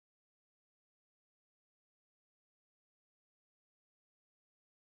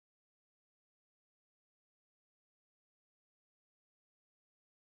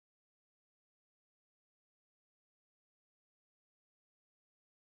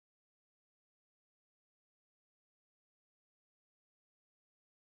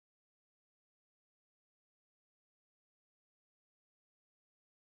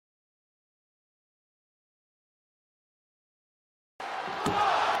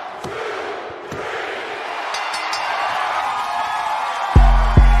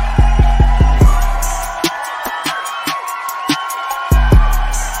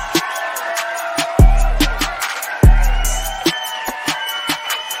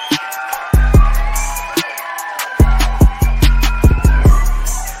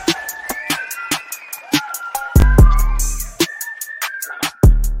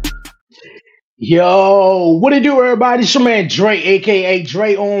Yo, what it do, everybody? It's your man Dre, aka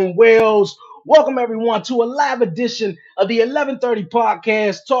Dre on Wheels. Welcome everyone to a live edition of the 11:30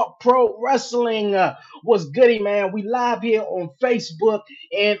 podcast, Talk Pro Wrestling. What's goody, man? We live here on Facebook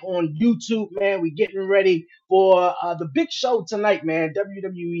and on YouTube, man. We getting ready for the big show tonight, man.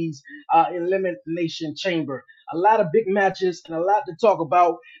 WWE's Elimination Chamber. A lot of big matches and a lot to talk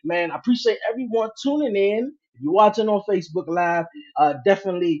about, man. I appreciate everyone tuning in. If you're watching on Facebook Live,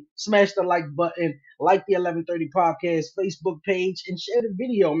 definitely smash the like button, like the 11:30 podcast Facebook page, and share the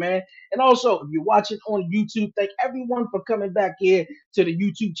video, man. And also, if you're watching on YouTube, thank everyone for coming back here to the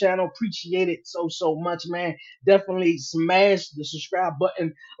YouTube channel. Appreciate it so much, man. Definitely smash the subscribe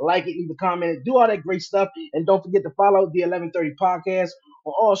button, like it, leave a comment, do all that great stuff. And don't forget to follow the 11:30 podcast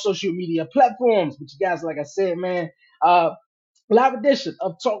on all social media platforms. But you guys, like I said, man, live edition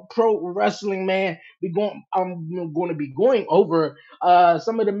of Talk Pro Wrestling, man. I'm going to be going over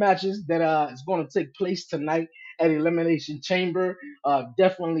some of the matches that is going to take place tonight at Elimination Chamber.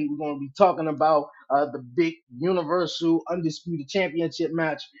 Definitely, we're going to be talking about the big Universal Undisputed Championship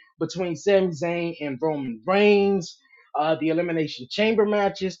match between Sami Zayn and Roman Reigns. The Elimination Chamber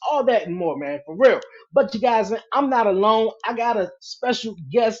matches, all that and more, man, for real. But you guys, I'm not alone. I got a special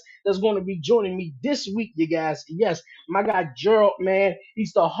guest that's going to be joining me this week, you guys. Yes, my guy Gerald, man.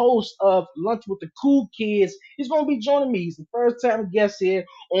 He's the host of Lunch with the Cool Kids. He's going to be joining me. He's the first time guest here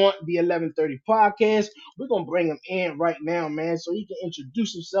on the 11:30 podcast. We're going to bring him in right now, man, so he can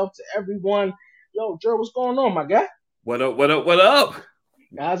introduce himself to everyone. Yo, Gerald, what's going on, my guy? What up, what up, what up?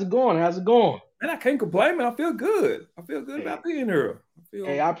 How's it going? How's it going? Man, I can't complain, man. I feel good. I feel good about being here.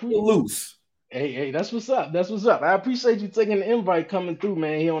 I feel loose. Hey, that's what's up. That's what's up. I appreciate you taking the invite coming through,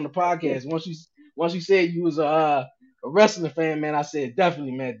 man, here on the podcast. Once you said you was a wrestling fan, man, I said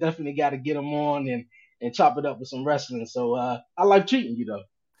definitely, man, definitely got to get him on and chop it up with some wrestling. So I like treating you though.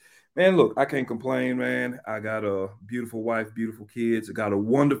 Man, look, I can't complain, man. I got a beautiful wife, beautiful kids. I got a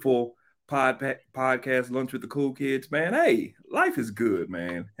wonderful podcast, Lunch with the Cool Kids, man. Hey, life is good,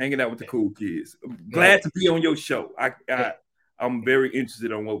 man. Hanging out with the cool kids. I'm glad to be on your show. I'm very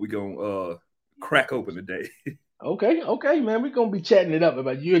interested on what we're gonna crack open today. Okay, man. We're gonna be chatting it up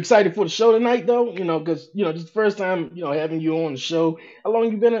about you. Excited for the show tonight, though? Because this is the first time having you on the show. How long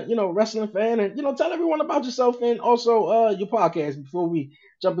you been a wrestling fan? And tell everyone about yourself and also your podcast before we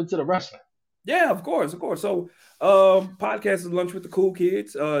jump into the wrestling. Yeah, of course. So, podcast is Lunch with the Cool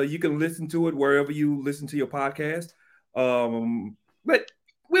Kids. You can listen to it wherever you listen to your podcast. But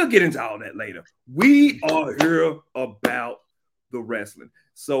we'll get into all that later. We are here about the wrestling.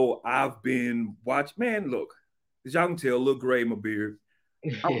 So I've been watching. Man, look. As y'all can tell, a little gray in my beard.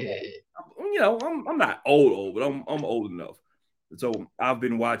 I'm not old, but I'm old enough. So I've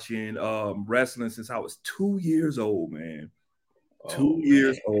been watching wrestling since I was 2 years old, man. 2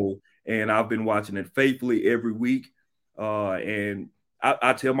 years old, and I've been watching it faithfully every week. And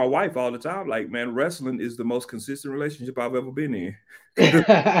I tell my wife all the time, like, man, wrestling is the most consistent relationship I've ever been in.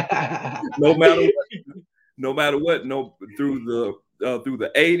 No matter what, through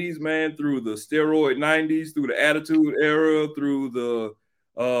the 80s, man, through the steroid 90s, through the Attitude Era, through the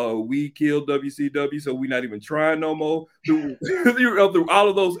we killed WCW, so we're not even trying no more. Through all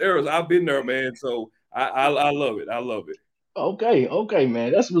of those eras, I've been there, man. So I love it. I love it. Okay,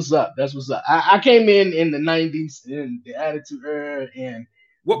 man. That's what's up. I came in the 90s in the Attitude Era, and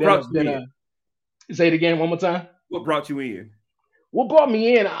what brought you in? Say it again one more time. What brought you in? What brought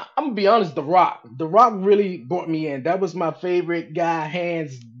me in? I'm gonna be honest. The Rock. The Rock really brought me in. That was my favorite guy,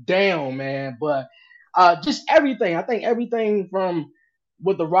 hands down, man. But just everything. I think everything from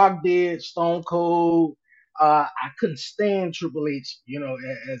what The Rock did, Stone Cold. I couldn't stand Triple H,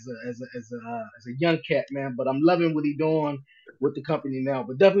 as a young cat, man. But I'm loving what he's doing with the company now.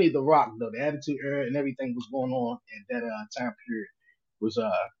 But definitely The Rock, though, the Attitude Era and everything was going on in that time period was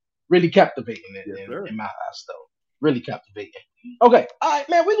really captivating in my eyes, though. Really captivating. Okay, all right,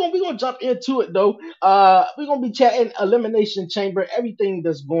 man. We're gonna jump into it though. We're gonna be chatting Elimination Chamber, everything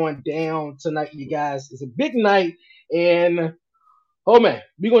that's going down tonight, you guys. It's a big night, and oh man,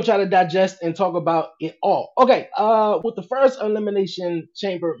 we're gonna try to digest and talk about it all. Okay, with the first Elimination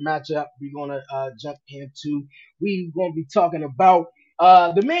Chamber matchup, we're gonna jump into. We're gonna be talking about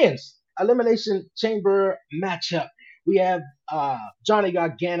the men's Elimination Chamber matchup. We have Johnny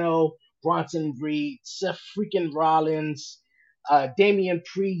Gargano, Bronson Reed, Seth freaking Rollins, Damian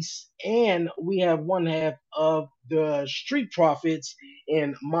Priest, and we have one half of the Street Profits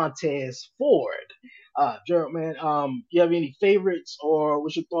in Montez Ford. Gerald, man, you have any favorites or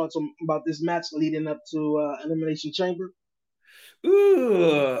what's your thoughts about this match leading up to Elimination Chamber?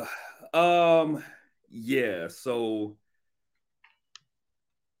 Ooh, yeah. So,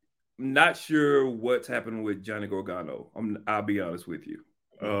 not sure what's happening with Johnny Gargano. I'll be honest with you.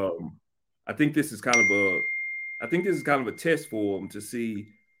 I think this is kind of a test for him to see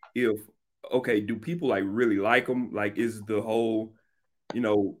if, okay, do people like really like him? Like, is the whole,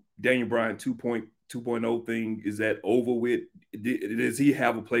 Daniel Bryan 2.0 thing, is that over with? Does he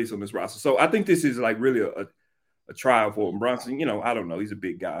have a place on this roster? So I think this is like really a trial for him. Bronson, I don't know. He's a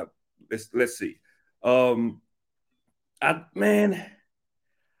big guy. Let's see. Then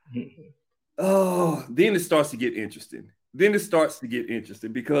it starts to get interesting.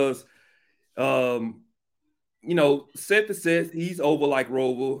 Because Seth to Seth, he's over like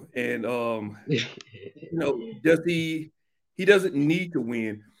Rover, and he doesn't need to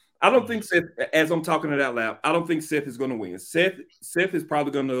win. I don't think Seth, as I'm talking it out loud, I don't think Seth is going to win. Seth is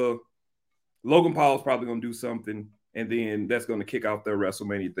probably going to, Logan Paul is probably going to do something, and then that's going to kick off their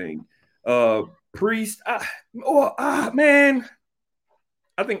WrestleMania thing. Priest, man,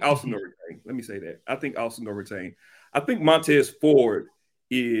 I think Austin will retain. Let me say that. I think Austin will retain. I think Montez Ford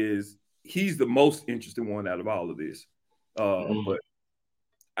he's the most interesting one out of all of this. But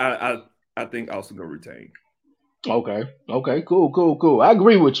I think Austin will retain. Okay, cool. I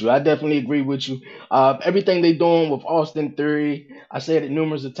agree with you. I definitely agree with you. Everything they doing with Austin Theory, I said it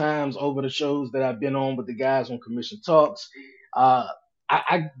numerous of times over the shows that I've been on with the guys on Commission Talks.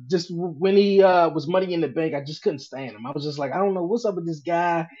 I just, when he was Money in the Bank, I just couldn't stand him. I was just like, I don't know what's up with this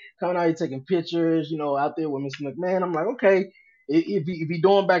guy coming out here taking pictures, out there with Mr. McMahon. I'm like, okay, if he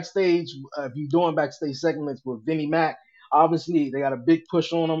doing backstage, segments with Vinnie Mac, obviously they got a big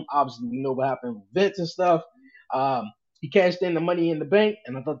push on him. Obviously, we know what happened with Vince and stuff. He cashed in the Money in the Bank,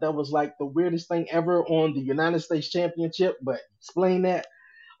 and I thought that was like the weirdest thing ever on the United States Championship. But explain that.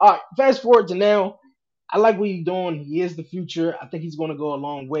 All right, fast forward to now. I like what he's doing. He is the future. I think he's going to go a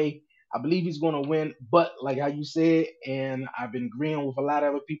long way. I believe he's going to win. But like how you said, and I've been agreeing with a lot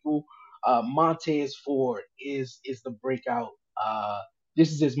of other people, Montez Ford is the breakout.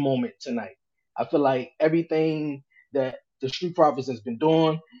 This is his moment tonight. I feel like everything that the Street Profits has been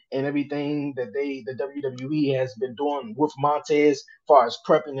doing and everything that the WWE has been doing with Montez as far as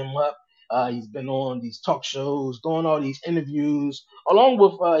prepping him up. He's been on these talk shows, doing all these interviews, along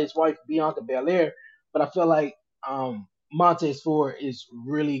with his wife Bianca Belair. But I feel like Montez Ford is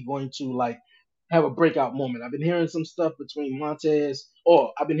really going to like have a breakout moment. I've been hearing some stuff between Montez,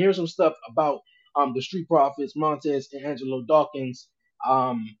 or I've been hearing some stuff about the Street Profits, Montez and Angelo Dawkins,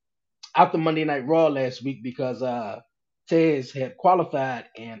 after Monday Night Raw last week because Tez had qualified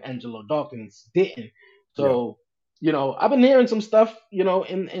and Angelo Dawkins didn't. So, I've been hearing some stuff,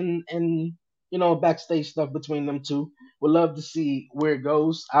 in backstage stuff between them two. Would love to see where it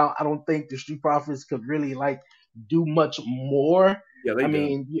goes. I don't think the Street Profits could really like do much more. Yeah, they I do.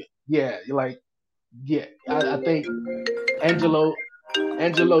 mean, I think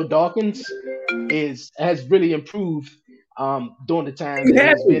Angelo Dawkins has really improved during the time He that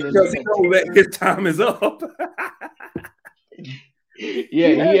had he's to, been in the because he tag team. knows that his time is up.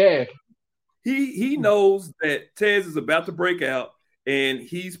 Yeah. He knows that Tez is about to break out, and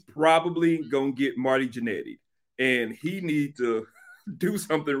he's probably gonna get Marty Jannetty, and he needs to do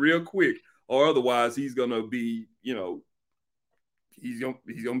something real quick, or otherwise he's gonna be, he's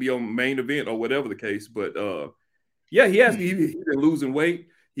gonna be on main event or whatever the case. But he's been losing weight.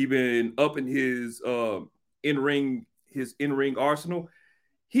 He's been upping his in-ring arsenal.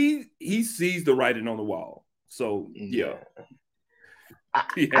 He sees the writing on the wall. So yeah. I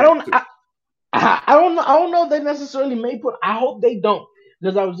don't know. I don't know if they necessarily may put. I hope they don't,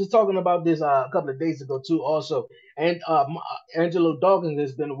 because I was just talking about this a couple of days ago too. Also, and Angelo Dawkins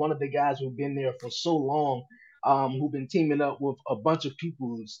has been one of the guys who've been there for so long, who've been teaming up with a bunch of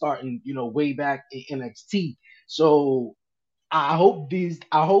people starting, way back in NXT. So I hope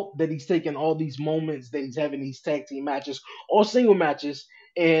that he's taking all these moments that he's having these tag team matches or single matches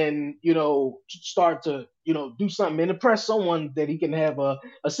and start to do something and impress someone that he can have a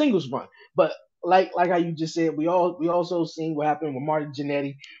singles run. But like how you just said, we also seen what happened with Marty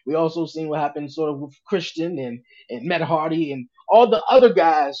Jannetty. We also seen what happened sort of with Christian and Matt Hardy and all the other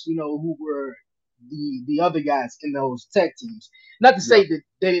guys, who were the other guys in those tag teams. Not to say that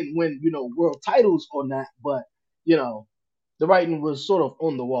they didn't win, world titles or not, but the writing was sort of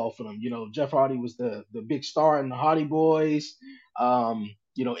on the wall for them. Jeff Hardy was the big star in the Hardy Boys.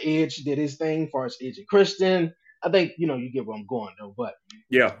 Edge did his thing as far as Edge and Christian. I think you get where I'm going though. But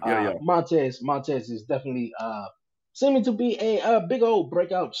Montez is definitely seeming to be a big old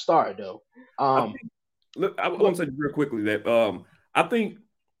breakout star though. I want to say real quickly that I think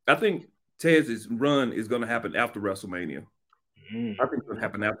Tez's run is going to happen after WrestleMania. I think it's going to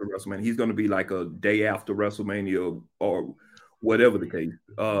happen after WrestleMania. He's going to be like a day after WrestleMania or whatever the case.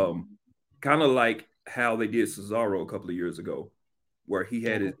 Kind of like how they did Cesaro a couple of years ago, where he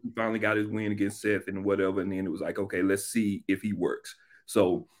finally got his win against Seth and whatever, and then it was like, okay, let's see if he works.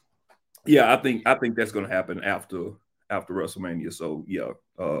 So yeah, I think that's gonna happen after WrestleMania. So yeah,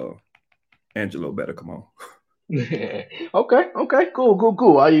 Angelo better come on. Okay,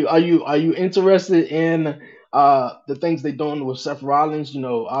 cool. Are you interested in the things they're doing with Seth Rollins? You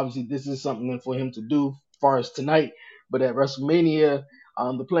know, obviously this is something for him to do as far as tonight, but at WrestleMania,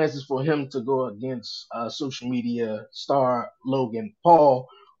 the plans is for him to go against social media star Logan Paul,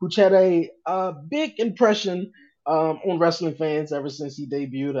 which had a big impression on wrestling fans ever since he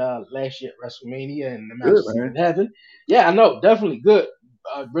debuted last year at WrestleMania and the Good, matches he's been man. having. Yeah, I know, definitely good.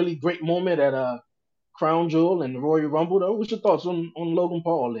 Really great moment at Crown Jewel and the Royal Rumble, though. What's your thoughts on Logan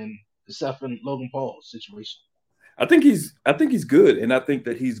Paul and the Seth and Logan Paul situation? I think he's good, and I think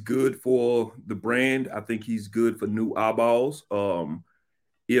that he's good for the brand. I think he's good for new eyeballs.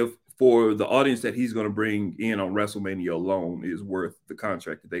 If for the audience that he's going to bring in on WrestleMania alone is worth the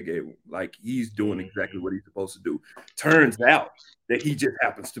contract that they gave him. Like, he's doing exactly what he's supposed to do. Turns out that he just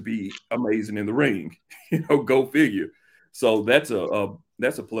happens to be amazing in the ring. Go figure. So that's a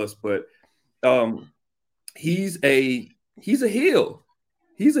plus. But he's a heel.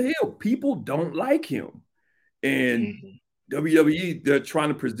 He's a heel. People don't like him. And WWE, they're trying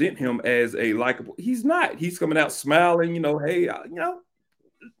to present him as a likable. He's not. He's coming out smiling, hey,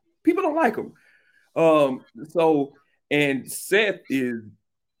 people don't like him. So, and Seth is,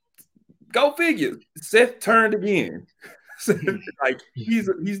 go figure. Seth turned again. Like, he's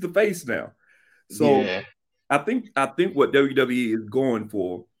the face now. So Yeah. I think what WWE is going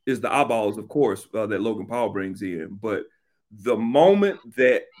for is the eyeballs, of course, that Logan Paul brings in. But the moment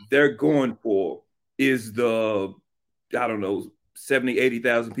that they're going for is the, I don't know, 70,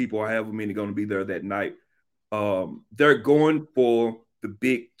 80,000 people or however many going to be there that night. They're going for the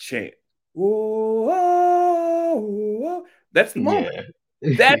big chant. Whoa, whoa, whoa. That's the moment.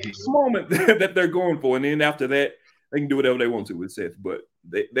 Yeah. That's the moment that they're going for. And then after that, they can do whatever they want to with Seth. But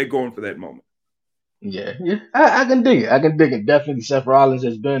they're going for that moment. Yeah. I can dig it. I can dig it. Definitely, Seth Rollins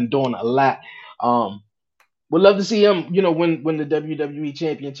has been doing a lot. Would love to see him, win the WWE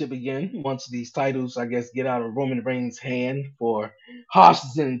Championship again once these titles, I guess, get out of Roman Reigns' hand for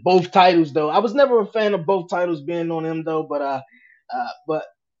hosting both titles. Though I was never a fan of both titles being on him, though. But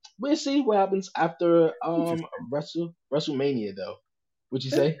we'll see what happens after WrestleMania, though. What'd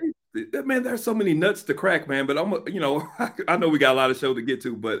you say? Man, there's so many nuts to crack, man. But I know we got a lot of show to get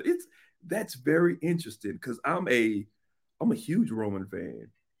to, but that's very interesting because I'm a huge Roman fan,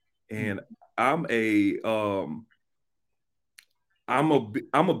 and I'm a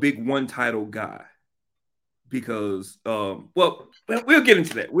big one title guy because well, we'll get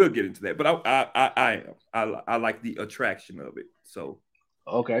into that. But I like the attraction of it. So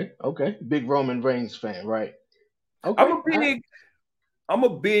Okay, big Roman Reigns fan, right? I'm Okay, a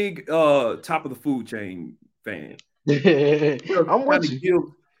big top of the food chain fan. I'm with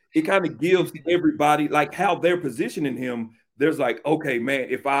you. It kind of gives everybody, like, how they're positioning him. There's like, okay, man,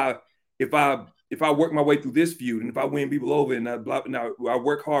 if I work my way through this feud and if I win people over and I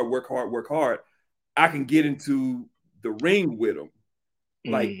work hard, I can get into the ring with them.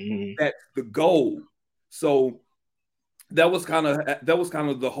 Like, that's the goal. So that was kind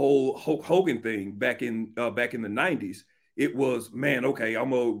of the whole Hulk Hogan thing back in the 90s. It was, man, okay,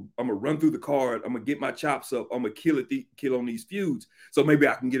 I'm gonna run through the card, I'm gonna get my chops up, I'm gonna kill on these feuds, so maybe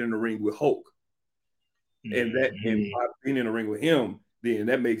I can get in the ring with Hulk. And by being in the ring with him, then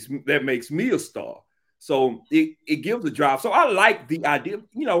that makes me a star. So it gives a drive. So I like the idea,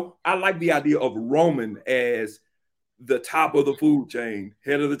 of Roman as the top of the food chain,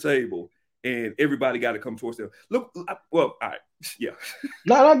 head of the table, and everybody got to come towards him. Look, well, all right, yeah.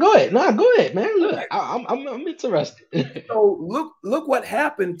 No, go ahead, man. Look, I'm interested. So look what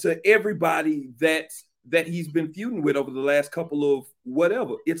happened to everybody that he's been feuding with over the last couple of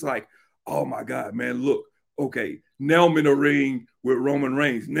whatever. It's like, oh my God, man, look, okay, now I'm in a ring with Roman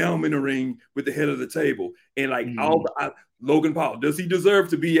Reigns. Now I'm in a ring with the head of the table. And like Logan Paul, does he deserve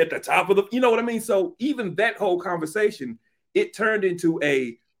to be at the top of the, you know what I mean? So even that whole conversation, it turned into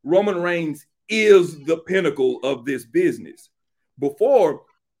a Roman Reigns is the pinnacle of this business. Before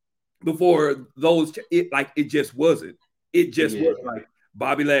those, it just wasn't. It just wasn't like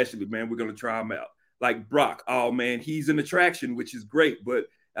Bobby Lashley, man, we're going to try him out. Like Brock, oh man, he's an attraction, which is great, but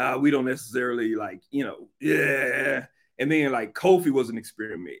we don't necessarily yeah. And then like Kofi was an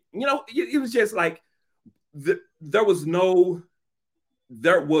experiment. It was just like there was no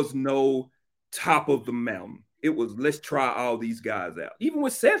top of the mountain. It was, let's try all these guys out. Even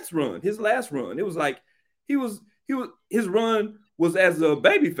with Seth's run, his last run, it was like he was his run was as a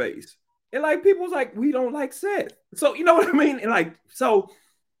babyface, and like people was like, we don't like Seth. So you know what I mean? And like so,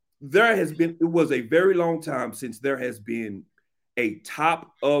 it was a very long time since there has been a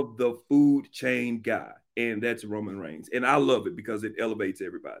top of the food chain guy, and that's Roman Reigns, and I love it because it elevates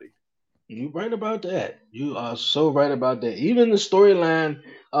everybody. You're right about that. You are so right about that. Even the storyline,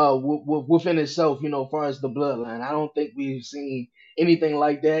 within itself, as far as the bloodline, I don't think we've seen anything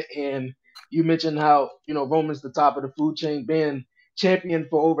like that. And you mentioned how Roman's the top of the food chain, been champion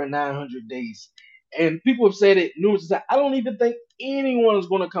for over 900 days, and people have said it numerous times. I don't even think anyone is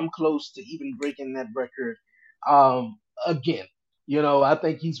going to come close to even breaking that record, again. I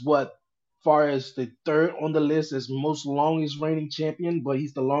think he's what far as the third on the list as most longest reigning champion, but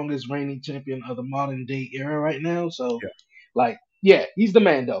he's the longest reigning champion of the modern day era right now. So, Yeah. like, yeah, he's the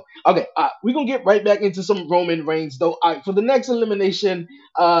man though. Okay, we're gonna get right back into some Roman Reigns though. All right, for the next elimination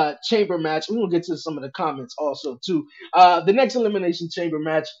chamber match, we're gonna get to some of the comments also too. The next elimination chamber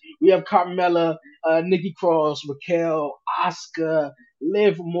match, we have Carmella, Nikki Cross, Raquel, Asuka,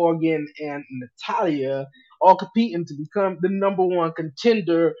 Liv Morgan, and Natalia all competing to become the number one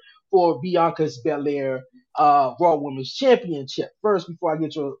contender for Bianca's Belair Raw Women's Championship. First, before I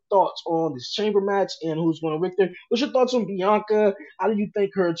get your thoughts on this chamber match and who's going to Victor, what's your thoughts on Bianca? How do you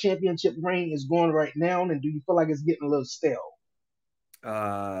think her championship reign is going right now? And do you feel like it's getting a little stale?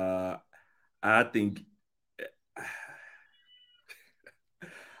 Uh, I think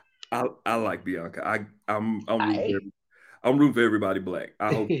I like Bianca. I'm rooting for I, I'm rooting for everybody black. I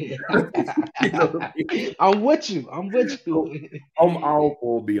hope you know what I mean? I'm with you. I'm with So, you. I'm all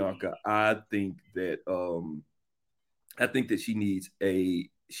for Bianca. I think that she needs a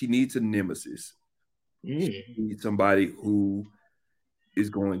nemesis. She Mm, needs somebody who is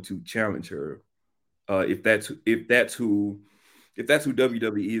going to challenge her. If that's who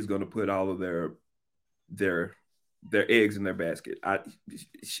WWE is going to put all of their their eggs in their basket.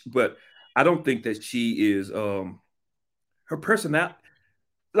 But I don't think that she is her personality,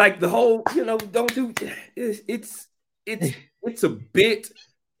 like the whole don't do it's it's a bit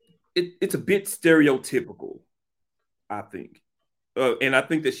it's a bit stereotypical, I think. And I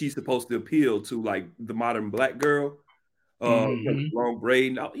think that she's supposed to appeal to like the modern black girl, hmm long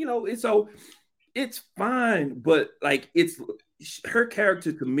braid. It's so it's fine, but like it's her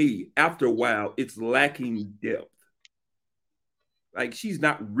character to me. After a while, it's lacking depth. Like she's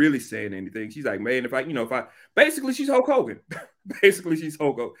not really saying anything. She's like, man, if I basically she's Hulk Hogan. Basically, she's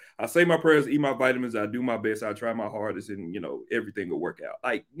Hulk Hogan. I say my prayers, eat my vitamins, I do my best, I try my hardest, and everything will work out.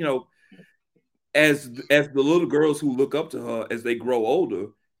 Like as the little girls who look up to her as they grow older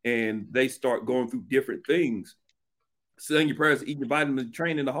and they start going through different things, saying your prayers, eating your vitamins,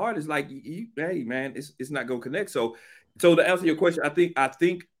 training the heart is like, hey man, it's not gonna connect. So to answer your question, I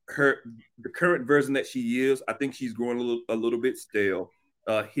think her the current version that she is, I think she's growing a little bit stale.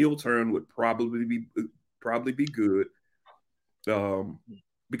 Heel turn would probably be good, um,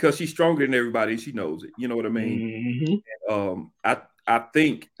 because she's stronger than everybody and she knows it. You know what I mean? hmm I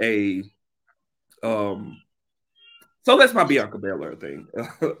think a um so that's my Bianca Belair thing.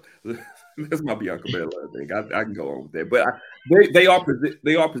 That's my Bianca Belair thing. I can go on with that, but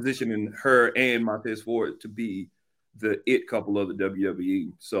they are positioning her and Montez Ford to be the it couple of the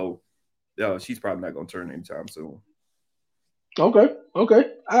WWE. So she's probably not going to turn anytime soon. Okay,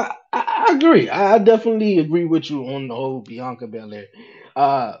 okay. I agree. I definitely agree with you on the whole Bianca Belair.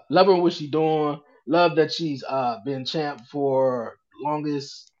 Love her what she doing. Love that she's been champ for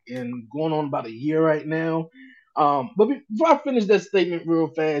longest and going on about a year right now. But before I finish that statement real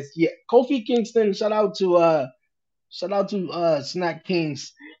fast, yeah, Kofi Kingston, shout out to Snack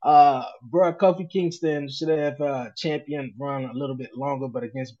Kings. Bruh, Kofi Kingston should have champion run a little bit longer, but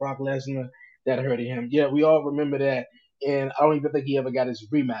against Brock Lesnar, that hurted him. Yeah, we all remember that. And I don't even think he ever got his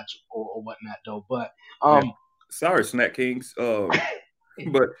rematch or whatnot, though. But Man, sorry, Snack Kings.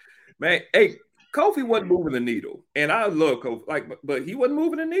 But man, hey, Kofi wasn't moving the needle, and I love Kofi. Like, but he wasn't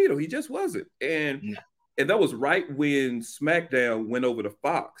moving the needle. He just wasn't. And that was right when SmackDown went over to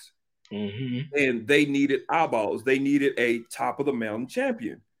Fox, hmm and they needed eyeballs. They needed a top of the mountain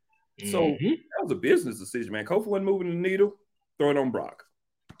champion. So hmm that was a business decision, man. Kofi wasn't moving the needle. Throw it on Brock.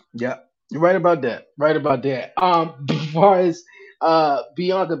 Yeah, you're right about that. Right about that. As far as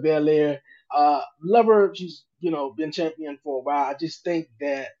Bianca Belair, love her. She's been champion for a while. I just think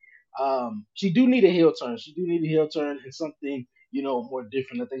that she do need a heel turn. She do need a heel turn and something more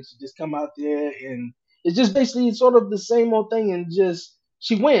different. I think she just come out there and it's just basically sort of the same old thing and just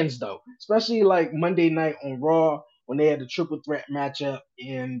she wins though, especially like Monday night on Raw when they had the triple threat matchup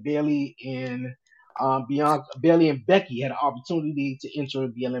in Bailey and Bianca, Bailey, and Becky had an opportunity to enter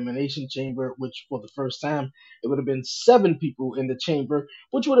the Elimination Chamber, which for the first time it would have been 7 people in the chamber,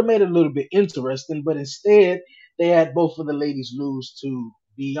 which would have made it a little bit interesting. But instead, they had both of the ladies lose to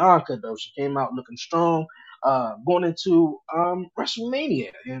Bianca, though she came out looking strong, going into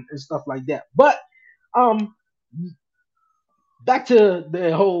WrestleMania and stuff like that. But um, back to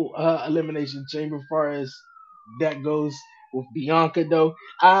the whole elimination chamber as far as that goes with Bianca though.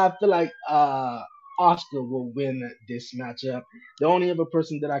 I feel like Oscar will win this matchup. The only other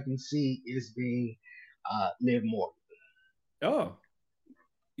person that I can see is being Liv Morgan. Oh,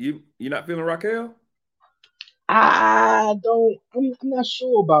 you're not feeling Raquel? I don't. I'm not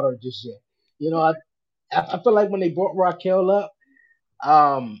sure about her just yet. You know, I feel like when they brought Raquel up,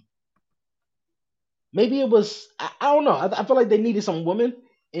 um, maybe it was I don't know. I feel like they needed some women,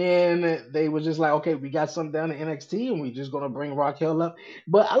 and they were just like, okay, we got some down in NXT, and we're just gonna bring Raquel up.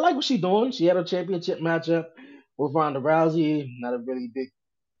 But I like what she's doing. She had a championship matchup with Ronda Rousey. Not a really big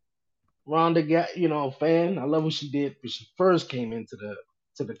Ronda guy, fan. I love what she did when she first came into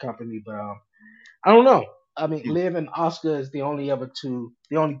the company, but I don't know. I mean, Liv and Oscar is the only two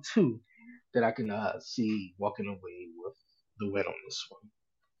that I can see walking away with the win on this one.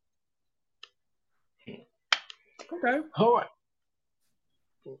 Okay.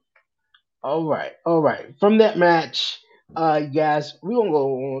 All right. All right. From that match, guys, we're gonna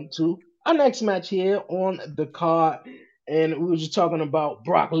go on to our next match here on the card, and we were just talking about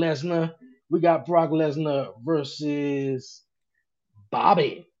Brock Lesnar. We got Brock Lesnar versus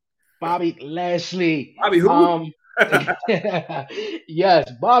Bobby, Bobby Lashley. Bobby who?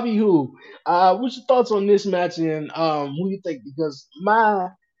 Yes, Bobby. Who? What's your thoughts on this match, and who you think? Because my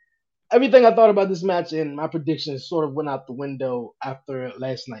everything I thought about this match and my predictions sort of went out the window after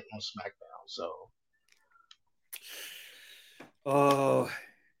last night on SmackDown. So. uh,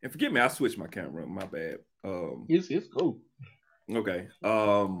 and forgive me, I switched my camera. My bad. It's cool. Okay.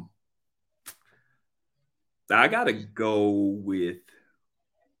 I gotta go with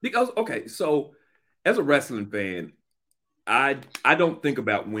because okay, so as a wrestling fan, I don't think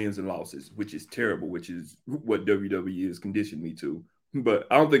about wins and losses, which is terrible, which is what WWE has conditioned me to. But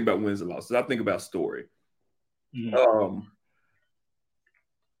I don't think about wins and losses. I think about story. Mhm. Um,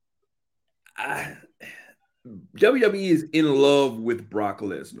 I, WWE is in love with Brock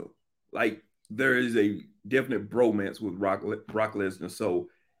Lesnar. Like there is a definite bromance with Brock Lesnar. So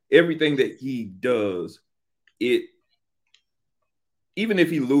everything that he does, it even if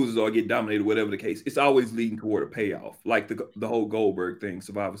he loses or get dominated, whatever the case, it's always leading toward a payoff. Like the whole Goldberg thing,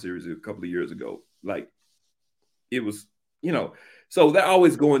 Survivor Series a couple of years ago. Like it was, so they're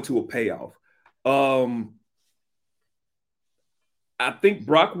always going to a payoff. Um, I think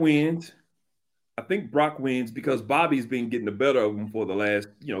Brock wins. I think Brock wins because Bobby's been getting the better of him for the last,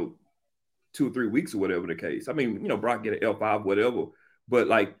 2 or 3 weeks or whatever the case. I mean, Brock get an L5, whatever. But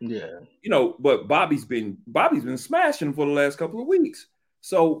like, Yeah. but Bobby's been smashing for the last couple of weeks.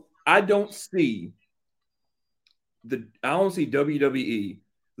 So I don't see WWE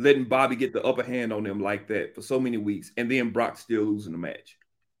letting Bobby get the upper hand on them like that for so many weeks, and then Brock still losing the match.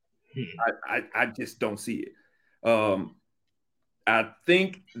 Hmm. I just don't see it. I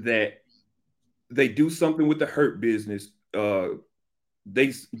think that they do something with the Hurt business.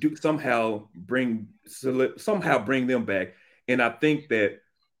 They do somehow bring them back, and I think that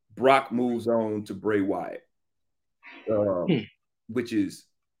Brock moves on to Bray Wyatt, Hmm. um, which is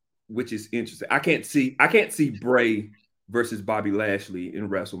interesting. I can't see Bray versus Bobby Lashley in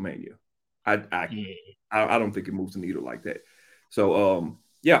WrestleMania. I I Hmm. I don't think it moves the needle like that. So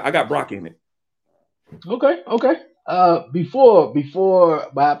yeah, I got Brock in it. Okay. Okay. Before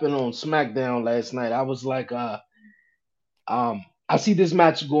what happened on SmackDown last night, I was like, I see this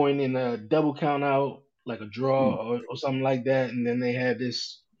match going in a double count out, like a draw Hmm. or something like that, and then they had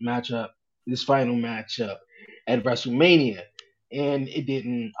this final matchup at WrestleMania, and it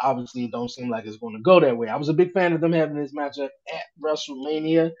didn't obviously don't seem like it's going to go that way. I was a big fan of them having this matchup at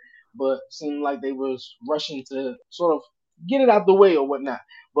WrestleMania, but seemed like they was rushing to sort of get it out the way or whatnot.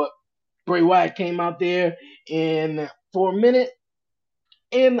 But Bray Wyatt came out there, and for a minute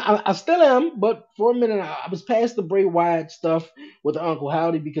and I still am, but for a minute I was past the Bray Wyatt stuff with Uncle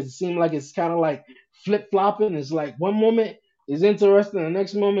Howdy because it seemed like it's kind of like flip flopping. It's like one moment is interesting, the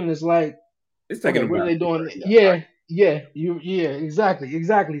next moment is like, It's okay, taking what are about they there. doing? Yeah, Yeah,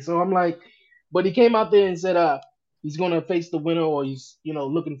 exactly. So I'm like, but he came out there and said, he's gonna face the winner, or he's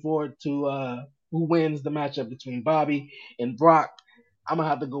looking forward to who wins the matchup between Bobby and Brock. I'm gonna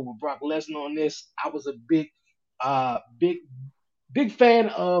have to go with Brock Lesnar on this. I was a big fan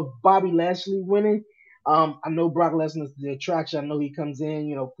of Bobby Lashley winning. I know Brock Lesnar's the attraction. I know he comes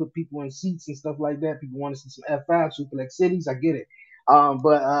in, put people in seats and stuff like that. People want to see some F5, Superflex Cities. I get it.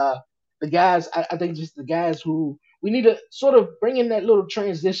 But the guys, I think just the guys who we need to sort of bring in that little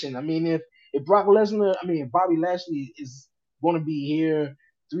transition. I mean, if Brock Lesnar, if Bobby Lashley is going to be here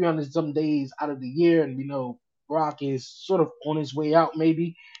 300 some days out of the year, and we know Brock is sort of on his way out,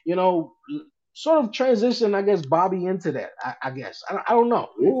 maybe, sort of transition, I guess, Bobby into that. I guess I don't know,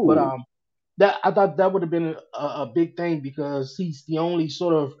 but Ooh, that I thought that would have been a big thing because he's the only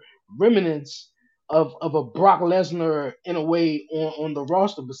sort of remnants of a Brock Lesnar in a way on the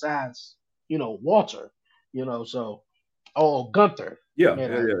roster besides Walter, so or Gunther, yeah,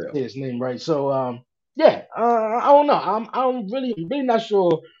 man, yeah, I yeah, say his name right. So yeah, I don't know. I'm really not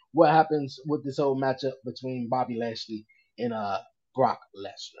sure what happens with this whole matchup between Bobby Lashley and Brock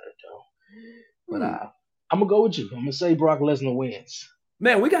Lesnar though. But yeah. I'm gonna go with you. I'm gonna say Brock Lesnar wins.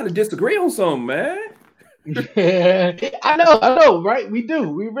 Man, we got to disagree on something, man. I know, right? We do,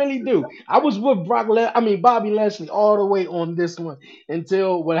 we really do. I was with Bobby Lashley all the way on this one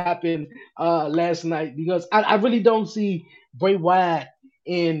until what happened last night because I really don't see Bray Wyatt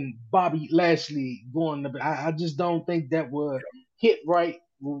and Bobby Lashley going. I just don't think that would hit right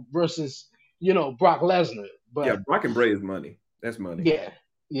versus Brock Lesnar. Yeah, But Brock and Bray is money. That's money. yeah,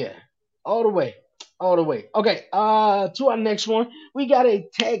 yeah, all the way, all the way. Okay, to our next one, we got a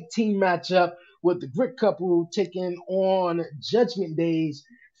tag team matchup with the Grit Couple taking on Judgment Day's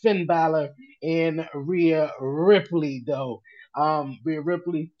Finn Balor and Rhea Ripley. Though, Rhea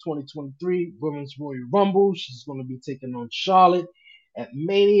Ripley, 2023 Women's Royal Rumble. She's going to be taking on Charlotte at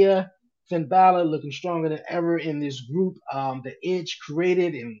Mania. Finn Balor looking stronger than ever in this group. The Edge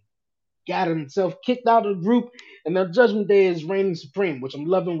created and got himself kicked out of the group, and now Judgment Day is reigning supreme, which I'm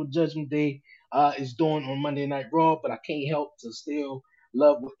loving what Judgment Day is doing on Monday Night Raw, but I can't help to still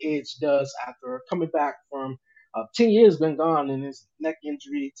love what Edge does after coming back from 10 years been gone and his neck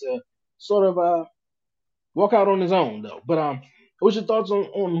injury to sort of walk out on his own, though. But what's your thoughts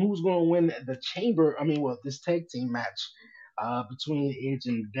on who's going to win the Chamber? This tag team match between Edge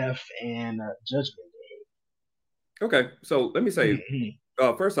and Death and Judgment Okay, so let me say, Day?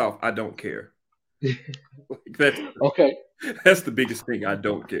 first off, I don't care. Like that's Okay. that's the biggest thing. I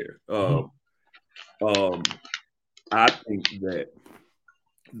don't care. I think that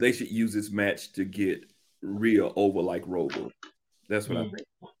they should use this match to get Rhea over like Rover. That's what I think.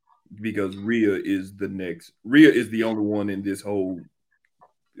 Because Rhea is the next. Rhea is the only one in this whole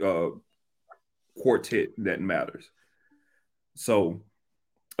uh, quartet that matters. So,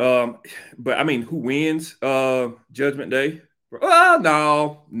 but I mean, who wins Judgment Day?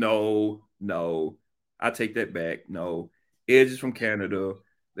 Oh no. I take that back. No, Edge is from Canada.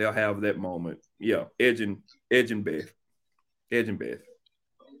 They'll have that moment. Yeah, Edge and Beth. Edge and Beth.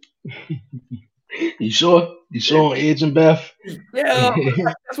 You sure? You sure on Edge and Beth? Yeah,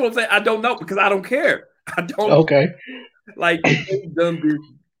 that's what I'm saying. I don't know because I don't care. I don't Okay. like they've done this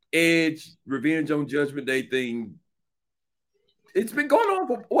Edge Revenge on Judgment Day thing. It's been going on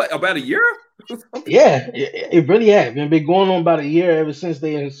for what, about a year? Yeah, it really has. Been going on about a year ever since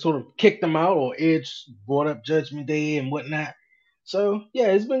they sort of kicked them out or Edge brought up Judgment Day and whatnot. So yeah,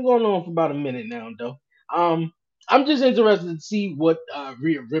 it's been going on for about a minute now, though. Um, I'm just interested to see what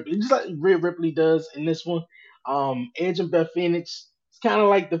Rhea Ripley, just like Rhea Ripley does in this one. Edge and Beth Phoenix, it's kind of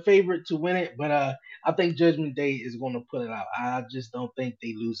like the favorite to win it, but I think Judgment Day is going to pull it out. I just don't think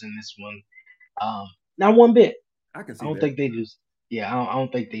they lose in this one. Not one bit. I can I see don't that. think they lose. Yeah, I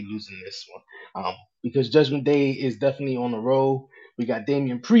don't think they lose in this one. Because Judgment Day is definitely on the road. We got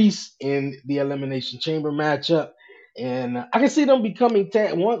Damian Priest in the Elimination Chamber matchup, and I can see them becoming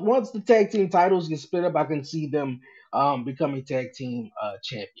tag. Once the tag team titles get split up, I can see them becoming tag team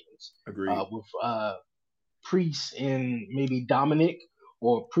champions Agreed. with Priest and maybe Dominic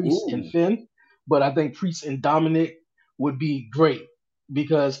or Priest and Ooh, Finn. But I think Priest and Dominic would be great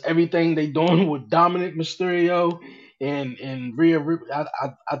because everything they doing with Dominic Mysterio and Rhea Ripley,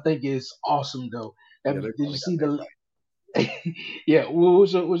 I think is awesome though. yeah, they Did you finally got see that the right. yeah,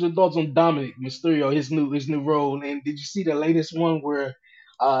 what's your thoughts on Dominic Mysterio, his new role? And did you see the latest one where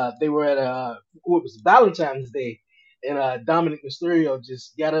they were at what was it, Valentine's Day, and Dominic Mysterio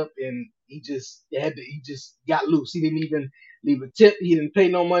just got up and he just got loose. He didn't even leave a tip. He didn't pay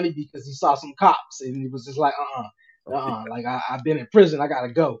no money because he saw some cops and he was just like like I've been in prison, I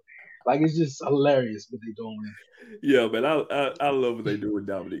gotta go. Like it's just hilarious what they doing with Yeah, man, I love what they do with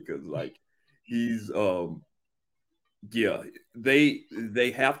Dominic because like he's yeah,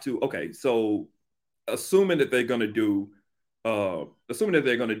 they have to. Okay, so assuming that they're gonna do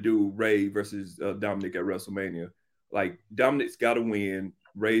Ray versus Dominic at WrestleMania, like Dominic's got to win,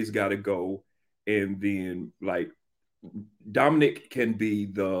 Ray's got to go, and then like Dominic can be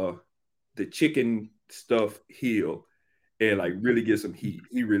the chicken stuff heel and like really get some heat.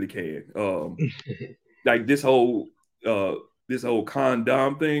 He really can. Like uh this whole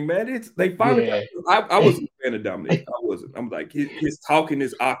condom thing, man. It's they finally Yeah. I wasn't a fan of Dominic. I wasn't. I'm like his talking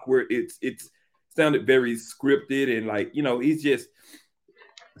is awkward. It's sounded very scripted and like, he's just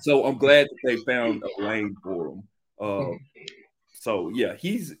so I'm glad that they found a lane for him. So yeah,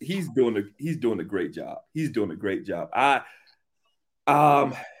 he's doing a great job. He's doing a great job.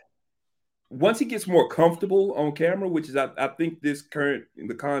 Um Once he gets more comfortable on camera, which is I think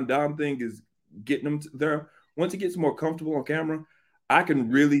the condom thing is getting him there. Once he gets more comfortable on camera, I can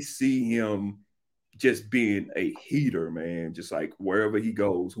really see him just being a heater, man. Just like wherever he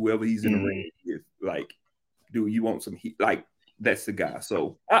goes, whoever he's in the ring with, like, dude, you want some heat? Like that's the guy.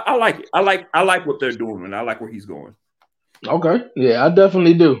 So I like it. I like what they're doing, and I like where he's going. Okay, yeah, I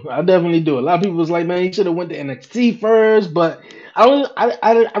definitely do. I definitely do. A lot of people was like, man, he should have went to NXT first, but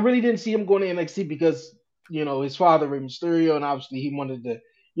I really didn't see him going to NXT because his father, Rey Mysterio, and obviously he wanted to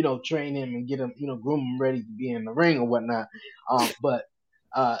train him and get him groom him ready to be in the ring or whatnot. But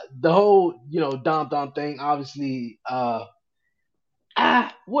the whole Dom thing, obviously,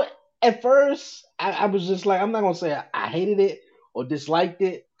 what at first I was just like, I'm not gonna say I hated it or disliked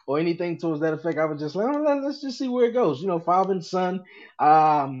it or anything towards that effect. I was just like, oh, let's just see where it goes. Father and son.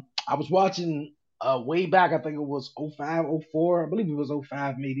 I was watching way back. I think it was 05, 04. I believe it was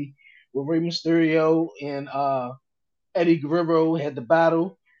 05 maybe, with Rey Mysterio and Eddie Guerrero had the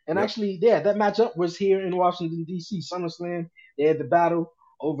battle. And Yep. actually, yeah, that matchup was here in Washington D.C. SummerSlam. They had the battle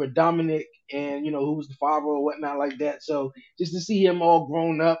over Dominic and who was the father or whatnot like that. So just to see him all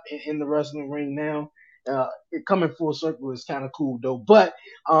grown up in the wrestling ring now, it coming full circle is kind of cool though. But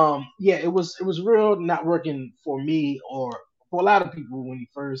yeah, it was real not working for me or for a lot of people when he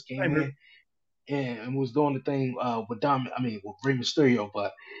first came Same here. in and was doing the thing with Rey Mysterio.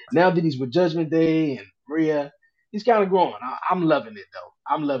 But now that he's with Judgment Day and Rhea, he's kind of growing. I'm loving it though.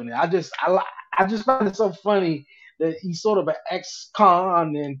 I'm loving it. I just find it so funny that he's sort of an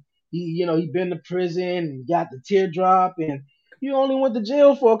ex-con and he been to prison and got the teardrop and you only went to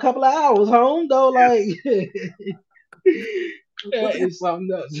jail for a couple of hours, home though. Like What it's something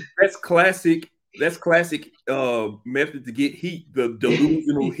else. That's classic. That's classic method to get heat. The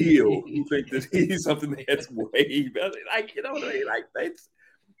delusional heel who think that he's something that's way better. Like, you know what I mean? Like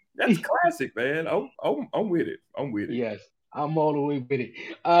that's classic, man. I'm with it. I'm with it. Yes, I'm all the way with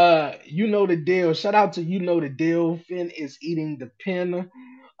it. You know the deal. Shout out to the deal. Finn is eating the pin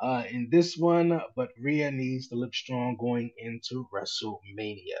in this one, but Rhea needs to look strong going into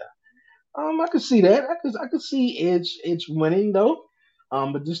WrestleMania. I could see that. I could see Edge winning though.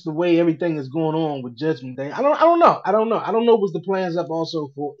 But just the way everything is going on with Judgment Day, I don't know. I don't know what's the plans up also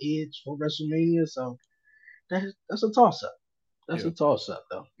for Edge for WrestleMania. So that's a toss up. That's Yeah. a toss up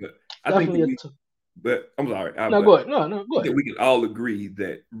though. But I think Definitely that a we but I'm sorry, no. but Go ahead. No, I go think that ahead. we can all agree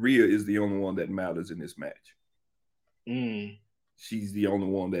that Rhea is the only one that matters in this match. Mm. She's the only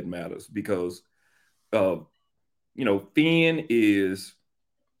one that matters because uh Finn is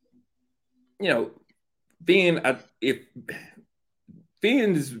you know Finn if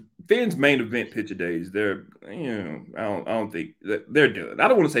Finn's Finn's main event picture days, they're I don't think that they're done. I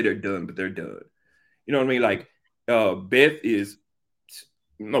don't want to say they're done, but they're done. You know what I mean? Like Beth is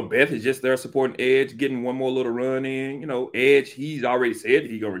no Beth is just there supporting Edge, getting one more little run in. Edge, he's already said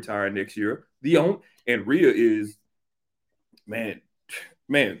he's gonna retire next year. And Rhea is man,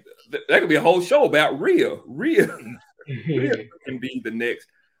 man, that could be a whole show about Rhea. Rhea can be the next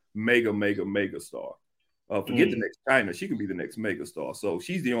mega star. Forget the Mm. next China. She can be the next mega star. So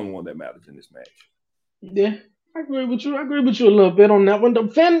she's the only one that matters in this match. Yeah, I agree with you. I agree with you a little bit on that one. The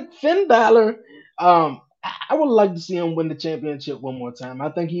Finn Balor, I would like to see him win the championship one more time. I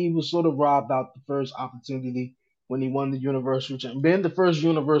think he was sort of robbed out the first opportunity when he won the Universal Champion. Being the first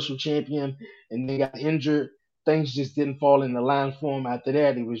Universal Champion and then got injured, things just didn't fall in the line for him after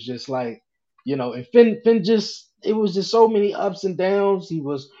that. It was just like, and Finn just, it was just so many ups and downs. He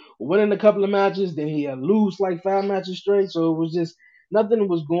was winning a couple of matches, then he had lose like 5 matches straight. So it was just, nothing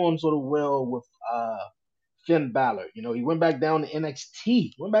was going sort of well with Finn Balor. He went back down to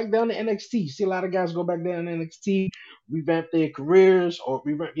NXT. Went back down to NXT. You see a lot of guys go back down to NXT, revamp their careers, or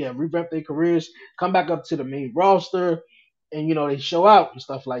revamp their careers, come back up to the main roster, and they show out and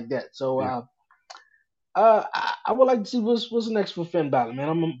stuff like that. So Yeah. I would like to see what's next for Finn Balor, man.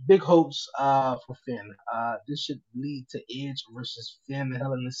 I'm a big hopes for Finn. This should lead to Edge versus Finn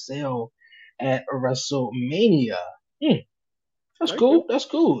Hell in a Cell at WrestleMania. Hmm. That's Okay. cool. That's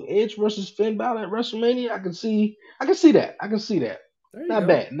cool. Edge versus Finn Balor at WrestleMania. I can see that. I can see that. There you Not go.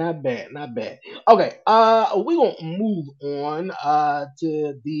 bad, not bad, not bad. Okay, we gonna move on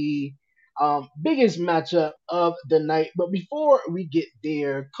to the biggest matchup of the night. But before we get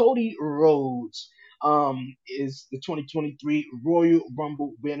there, Cody Rhodes is the 2023 Royal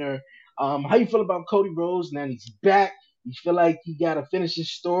Rumble winner. How you feel about Cody Rhodes now he's back? You feel like he got to finish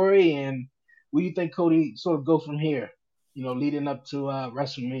his story, and where do you think Cody sort of go from here? You know, leading up to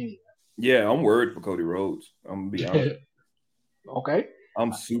WrestleMania. Yeah, I'm worried for Cody Rhodes. I'm gonna be honest. Okay.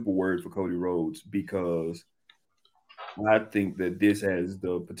 I'm super worried for Cody Rhodes because I think that this has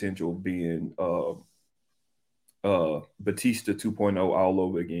the potential of being Batista 2.0 all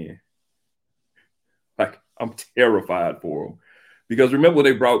over again. Like I'm terrified for him because remember when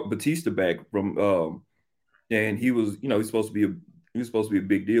they brought Batista back from and he was he's supposed to be a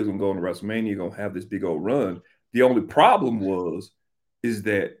big deal. He's gonna go into WrestleMania, gonna have this big old run. The only problem is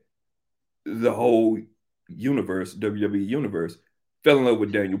that the whole universe, WWE universe, fell in love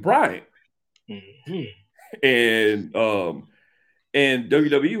with Daniel Bryan. Mm-hmm. And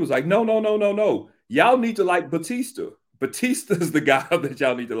WWE was like, no. Y'all need to like Batista. Batista's the guy that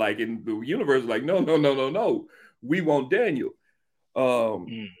y'all need to like. And the universe was like, no. We want Daniel.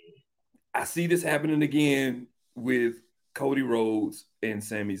 I see this happening again with Cody Rhodes and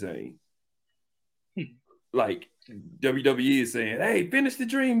Sami Zayn. Like WWE is saying, hey, finish the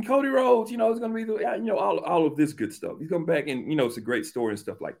dream, Cody Rhodes. It's going to be all of this good stuff. He's coming back and it's a great story and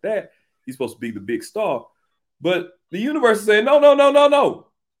stuff like that. He's supposed to be the big star. But the universe is saying, no.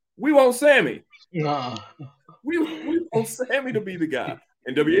 We want Sammy. We want Sammy to be the guy.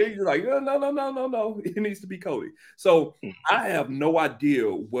 And WWE is like, no. It needs to be Cody. So I have no idea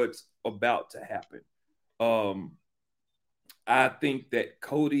what's about to happen. I think that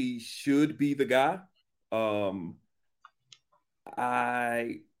Cody should be the guy.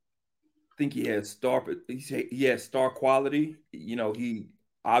 I think he has star quality. He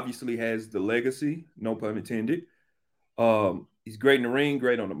obviously has the legacy, no pun intended. He's great in the ring,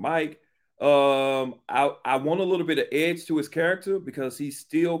 great on the mic. I want a little bit of edge to his character because he's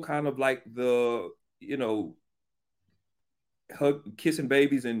still kind of like the, kissing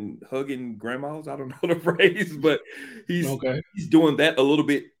babies and hugging grandmas. I don't know the phrase, but he's doing that a little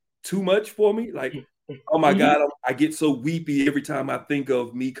bit too much for me. Like, oh my God, I get so weepy every time I think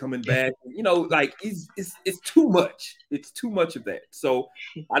of me coming back. Like it's too much. It's too much of that. So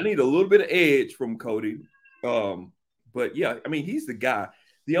I need a little bit of edge from Cody. But yeah, I mean, he's the guy.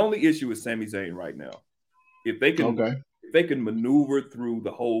 The only issue is Sami Zayn right now. If they can maneuver through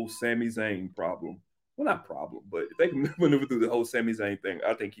the whole Sami Zayn problem, well, not problem, but if they can maneuver through the whole Sami Zayn thing,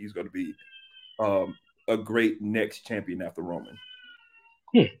 I think he's going to be a great next champion after Roman.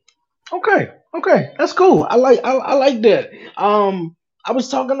 Okay, that's cool. I like that. I was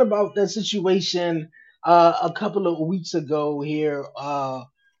talking about that situation a couple of weeks ago here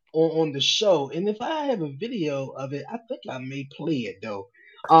on the show, and if I have a video of it, I think I may play it though.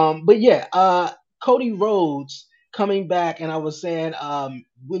 But yeah, Cody Rhodes coming back, and I was saying,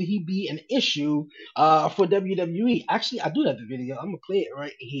 would he be an issue for WWE? Actually, I do have the video. I'm gonna play it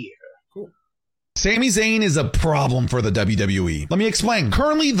right here. Cool. Sami Zayn is a problem for the WWE. Let me explain.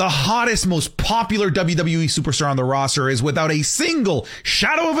 Currently, the hottest, most popular WWE superstar on the roster is, without a single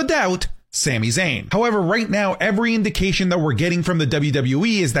shadow of a doubt, Sami Zayn. However, right now, every indication that we're getting from the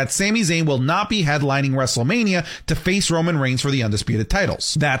WWE is that Sami Zayn will not be headlining WrestleMania to face Roman Reigns for the undisputed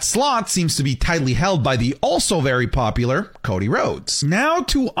titles. That slot seems to be tightly held by the also very popular Cody Rhodes. Now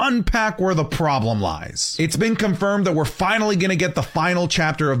to unpack where the problem lies. It's been confirmed that we're finally going to get the final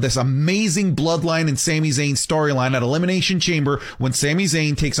chapter of this amazing Bloodline and Sami Zayn storyline at Elimination Chamber when Sami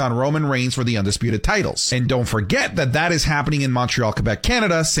Zayn takes on Roman Reigns for the undisputed titles. And don't forget that is happening in Montreal, Quebec,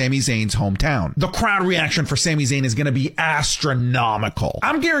 Canada, Sami Zayn's hometown. The crowd reaction for Sami Zayn is going to be astronomical.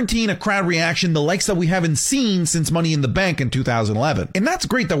 I'm guaranteeing a crowd reaction the likes that we haven't seen since Money in the Bank in 2011. And that's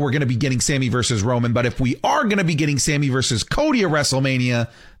great that we're going to be getting Sami versus Roman, but if we are going to be getting Sami versus Cody at WrestleMania,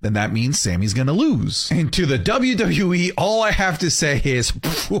 then that means Sami's going to lose. And to the WWE, all I have to say is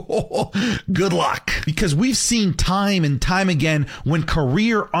good luck. Because we've seen time and time again when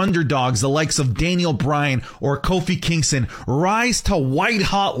career underdogs, the likes of Daniel Bryan or Kofi Kingston, rise to white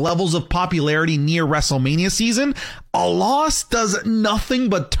hot levels of popularity near WrestleMania season, a loss does nothing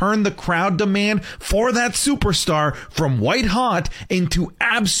but turn the crowd demand for that superstar from white hot into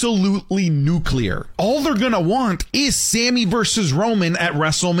absolutely nuclear. All they're gonna want is Sami versus Roman at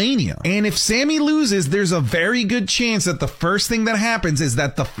WrestleMania. And if Sami loses, there's a very good chance that the first thing that happens is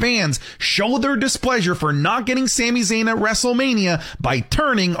that the fans show their displeasure for not getting Sami Zayn at WrestleMania by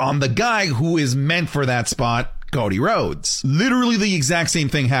turning on the guy who is meant for that spot, Cody Rhodes. Literally the exact same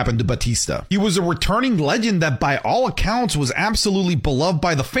thing happened to Batista. He was a returning legend that by all accounts was absolutely beloved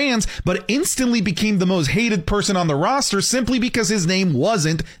by the fans, but instantly became the most hated person on the roster simply because his name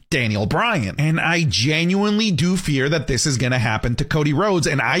wasn't Daniel Bryan. And I genuinely do fear that this is going to happen to Cody Rhodes,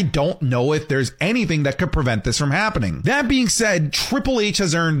 and I don't know if there's anything that could prevent this from happening. That being said, Triple H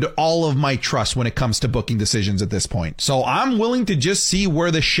has earned all of my trust when it comes to booking decisions at this point, so I'm willing to just see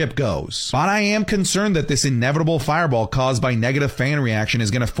where the ship goes. But I am concerned that this inevitable fireball caused by negative fan reaction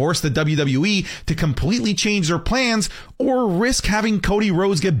is going to force the WWE to completely change their plans or risk having Cody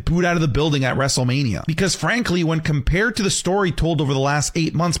Rhodes get booed out of the building at WrestleMania. Because frankly, when compared to the story told over the last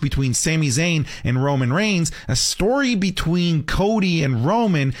 8 months between Sami Zayn and Roman Reigns, a story between Cody and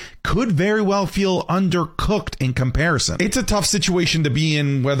Roman could very well feel undercooked in comparison. It's a tough situation to be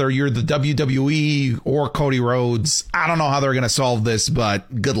in, whether you're the WWE or Cody Rhodes. I don't know how they're going to solve this,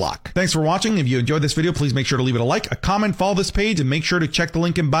 but good luck. Thanks for watching. If you enjoyed this video, please make sure to leave it a like, a comment, follow this page, and make sure to check the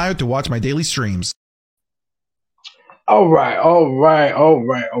link in bio to watch my daily streams. All right.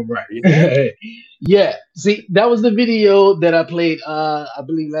 Yeah. See, that was the video that I played, I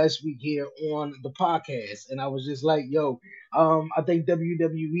believe last week here on the podcast, and I was just like, "Yo, I think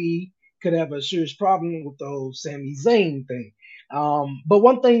WWE could have a serious problem with the whole Sami Zayn thing." But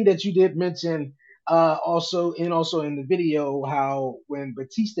one thing that you did mention, also in the video, how when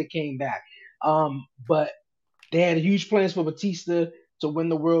Batista came back, but they had huge plans for Batista to win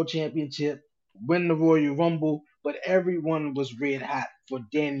the World Championship, win the Royal Rumble, but everyone was red hot for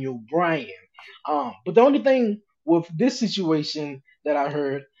Daniel Bryan. But the only thing with this situation that I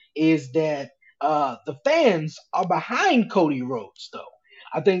heard is that the fans are behind Cody Rhodes, though.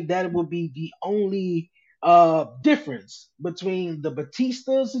 I think that would be the only difference between the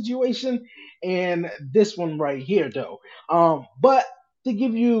Batista situation and this one right here, though. But to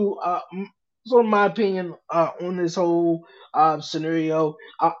give you sort of my opinion on this whole scenario,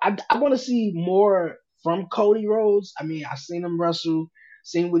 I want to see more from Cody Rhodes. I mean, I've seen him wrestle,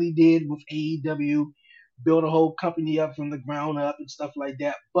 seen what he did with AEW, build a whole company up from the ground up and stuff like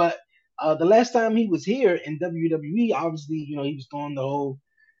that. But the last time he was here in WWE, obviously, he was doing the whole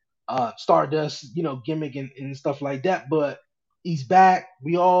Stardust, gimmick and stuff like that. But he's back.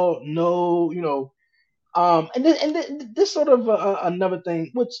 We all know, this sort of another thing,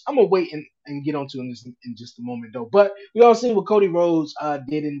 which I'm gonna wait and get onto in just a moment, though. But we all seen what Cody Rhodes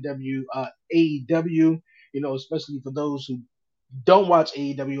did in AEW, especially for those who don't watch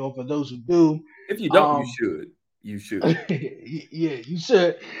AEW or for those who do. If you don't, you should. You should. Yeah, you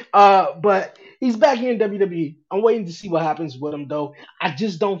should. But he's back here in WWE. I'm waiting to see what happens with him, though. I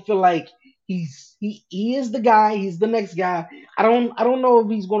just don't feel like he is the guy. He's the next guy. I don't know if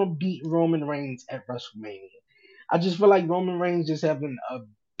he's gonna beat Roman Reigns at WrestleMania. I just feel like Roman Reigns just having a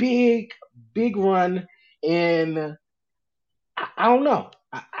big run, and I don't know.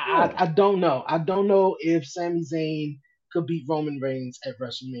 I don't know. I don't know if Sami Zayn could beat Roman Reigns at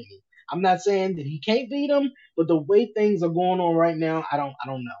WrestleMania. I'm not saying that he can't beat him, but the way things are going on right now, I don't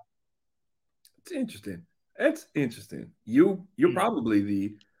know. It's interesting. That's interesting. You're probably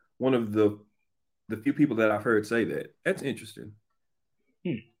the one of the few people that I've heard say that. That's interesting.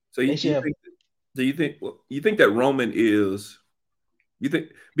 So you think that Roman is? You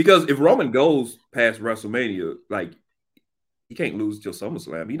think because if Roman goes past WrestleMania, like he can't lose till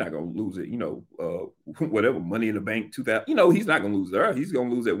SummerSlam. He's not gonna lose it. Whatever Money in the Bank 2000. He's not gonna lose there. He's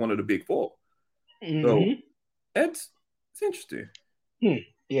gonna lose at one of the big four. Mm-hmm. So it's interesting.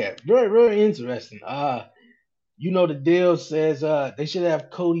 Yeah, very very interesting. The deal says they should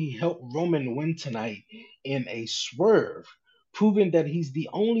have Cody help Roman win tonight in a swerve, proving that he's the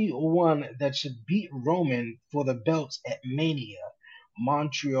only one that should beat Roman for the belts at Mania.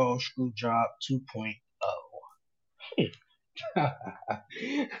 Montreal Screwjob 2.0.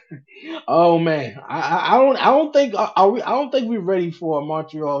 Oh man, I don't think I don't think we're ready for a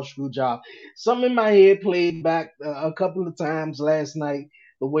Montreal Screwjob. Something in my head played back a couple of times last night.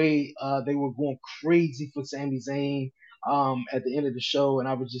 The way they were going crazy for Sami Zayn at the end of the show, and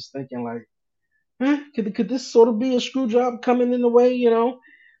I was just thinking like, could this sort of be a screw job coming in the way?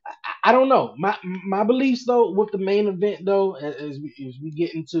 I don't know. My beliefs though with the main event though, as we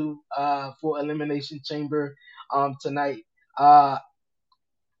get into for Elimination Chamber tonight, I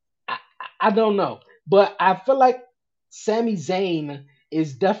don't know, but I feel like Sami Zayn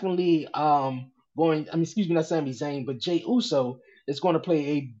is definitely going. I mean, excuse me, not Sami Zayn, but Jey Uso is going to play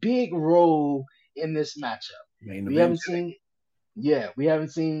a big role in this matchup. We haven't seen. Yeah, we haven't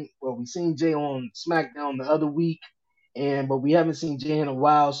seen. Well, we've seen Jey on SmackDown the other week, but we haven't seen Jey in a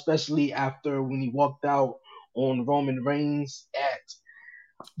while, especially after when he walked out on Roman Reigns at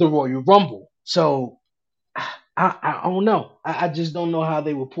the Royal Rumble. So I don't know. I just don't know how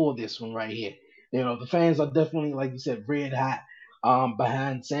they will pull this one right here. The fans are definitely, like you said, red hot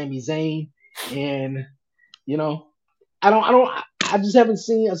behind Sami Zayn, and you know, I just haven't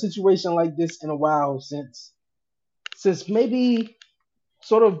seen a situation like this in a while since maybe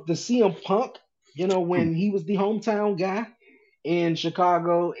sort of the CM Punk, when he was the hometown guy in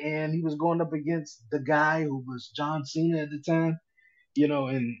Chicago and he was going up against the guy who was John Cena at the time,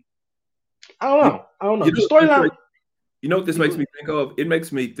 and I don't You, know. I don't know. you The know what this storyline. makes, you know what this You makes go, me think of? It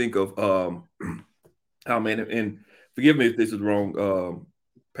makes me think of oh man, and forgive me if this is wrong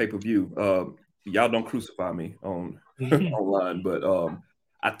pay-per-view. Y'all don't crucify me on online, but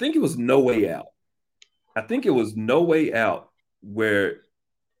I think it was No Way Out. I think it was No Way Out where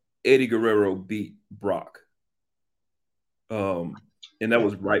Eddie Guerrero beat Brock. And that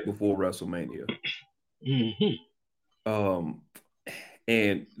was right before WrestleMania. Mhm. Um,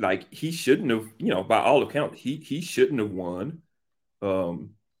 and like he shouldn't have, by all accounts, he shouldn't have won.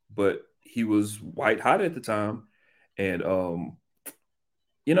 But he was white hot at the time, and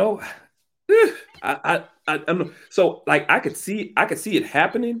you know, I don't know. So like I could see it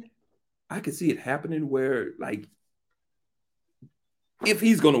happening. I could see it happening where like if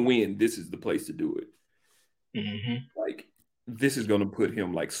he's gonna win, this is the place to do it. Mhm. Like this is gonna put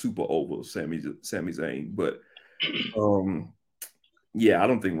him like super over Sami Zayn. But um, yeah, I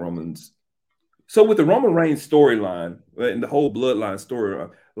don't think Roman's. So with the Roman Reigns storyline and the whole bloodline story,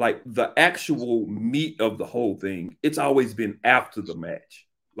 like the actual meat of the whole thing, it's always been after the match.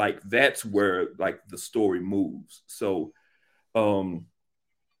 Like that's where like the story moves. So um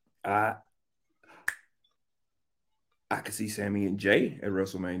I I could see Sammy and Jay at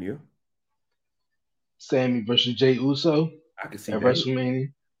WrestleMania. Sammy versus Jay Uso I could see at that.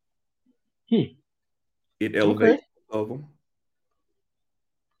 WrestleMania. Hmm. It Okay. elevates of them.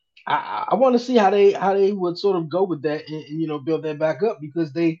 I want to see how they would sort of go with that and build that back up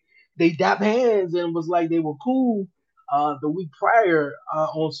because they dapped hands and was like they were cool the week prior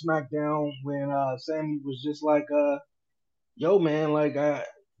on SmackDown when Sammy was just like yo man, like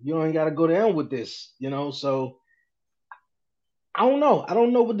you ain't got to go down with this, so I don't know. I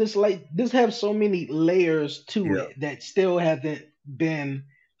don't know what this like. This have so many layers to Yeah. it that still haven't been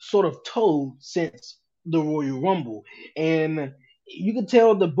sort of told since the Royal Rumble, and you can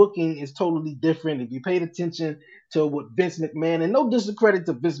tell the booking is totally different if you paid attention to what Vince McMahon. And no discredit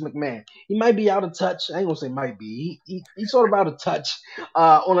to Vince McMahon, he might be out of touch. I ain't gonna say might be. He's sort of out of touch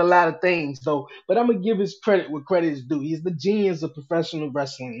on a lot of things, though. But I'm gonna give his credit where credit is due. He's the genius of professional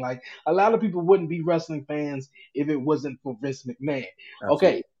wrestling. Like a lot of people wouldn't be wrestling fans if it wasn't for Vince McMahon. Absolutely.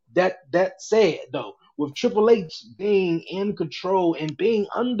 Okay, that said though, with Triple H being in control and being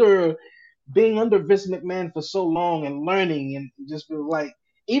under Vince McMahon for so long and learning and just feel like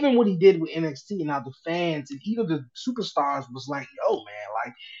even what he did with NXT and how the fans and even the superstars was like, yo man,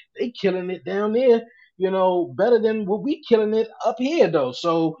 like they killing it down there, better than what we killing it up here though.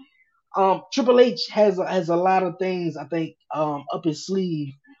 So Triple H has a lot of things I think up his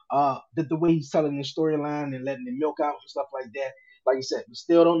sleeve. That the way he's telling the storyline and letting it milk out and stuff like that. Like you said, we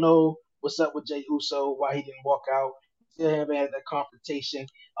still don't know what's up with Jey Uso, why he didn't walk out. Still haven't had that confrontation.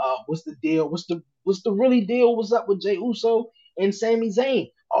 What's the deal? What's the really deal? What's up with Jey Uso and Sami Zayn?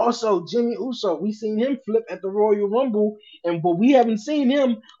 Also, Jimmy Uso, we seen him flip at the Royal Rumble, but we haven't seen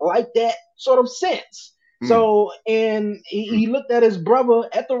him like that sort of since. Mm, So, and he looked at his brother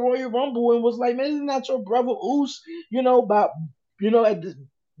at the Royal Rumble and was like, "Man, isn't that your brother Oos?" About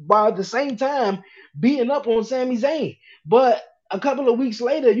by the same time beating up on Sami Zayn. But a couple of weeks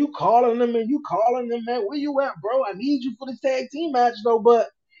later, you calling them, man, where you at, bro? I need you for this tag team match, though. But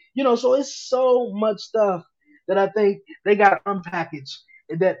so it's so much stuff that I think they got to unpackage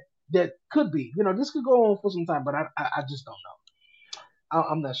that could be, this could go on for some time, but I just don't know.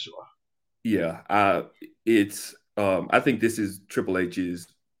 I'm not sure. yeah. It's I think this is Triple H's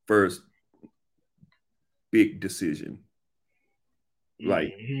first big decision.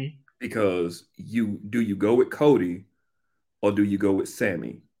 Like Hmm. because you go with Cody or do you go with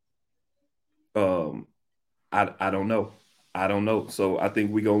Sammy? Um, I don't know. I don't know. So I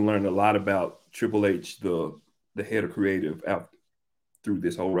think we're gonna learn a lot about Triple H, the head of creative, out through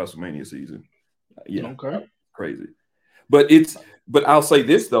this whole WrestleMania season. Yeah, Okay. crazy. But I'll say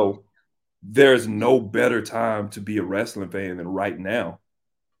this though, there's no better time to be a wrestling fan than right now.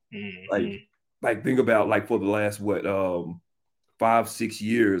 Like Hmm. like think about like for the last what 5-6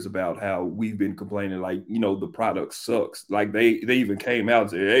 years about how we've been complaining like the product sucks. Like they even came out and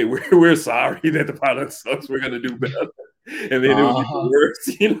said, hey, we're sorry that the product sucks, we're gonna do better. And then it was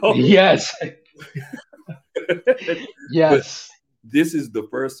even Uh-huh. worse. Yes. But Yes. this is the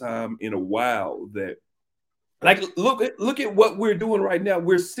first time in a while that Like, look at what we're doing right now.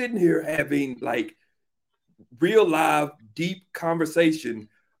 We're sitting here having like real live, deep conversation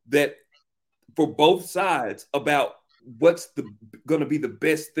that for both sides about what's going to be the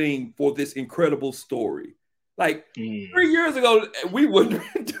best thing for this incredible story. Like 3 years ago, we wouldn't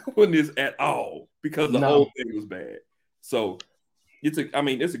be doing this at all because the whole thing was bad. So it's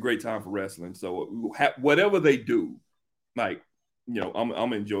a great time for wrestling. So whatever they do, like,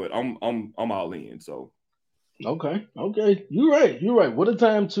 I'm enjoy it. I'm all in. So Okay. You're right. What a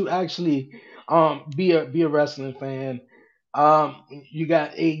time to actually be a wrestling fan. You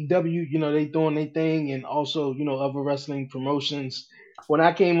got AEW, they doing their thing, and also other wrestling promotions. When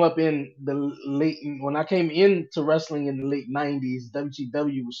I came into wrestling in the late 90s,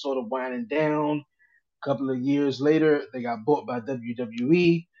 WCW was sort of winding down. A couple of years later, they got bought by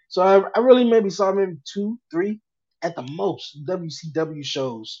WWE. So I really maybe saw maybe two, three at the most WCW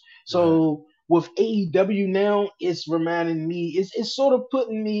shows. So with AEW now, it's reminding me, it's sort of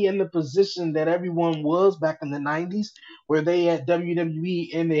putting me in the position that everyone was back in the 90s, where they had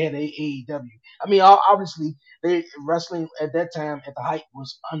WWE and they had AEW. I mean, obviously, they wrestling at that time at the height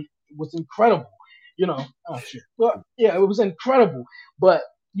was incredible. Oh shit. Well, yeah, it was incredible. But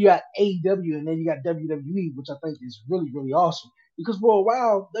you got AEW and then you got WWE, which I think is really, really awesome. Because for a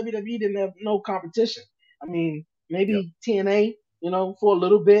while, WWE didn't have no competition. I mean, maybe TNA, for a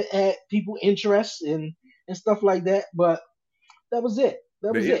little bit had people interest and stuff like that, but that was it.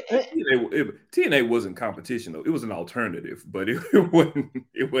 That was it. TNA wasn't competition though; it was an alternative, but it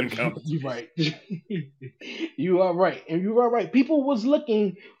wasn't competition. You're right. You are right, and you are right. People was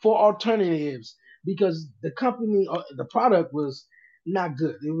looking for alternatives because the company, the product was not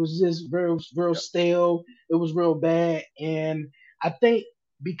good. It was just real stale. It was real bad, and I think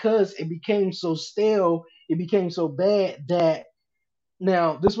because it became so stale, it became so bad that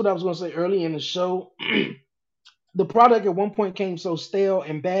now this is what I was going to say early in the show. The product at one point came so stale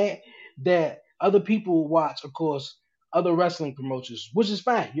and bad that other people watch, of course, other wrestling promotions, which is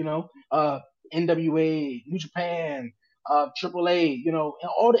fine, NWA, New Japan, AAA, and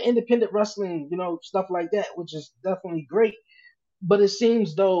all the independent wrestling, stuff like that, which is definitely great. But it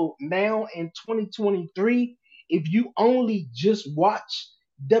seems though now in 2023, if you only just watch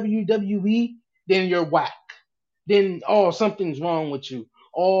WWE, then you're whack. Then something's wrong with you.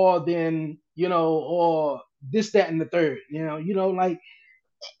 Or then, or this, that, and the third. Like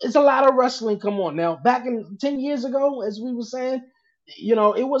it's a lot of wrestling. Come on now. Back in 10 years ago, as we were saying,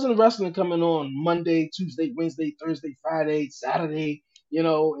 it wasn't wrestling coming on Monday, Tuesday, Wednesday, Thursday, Friday, Saturday.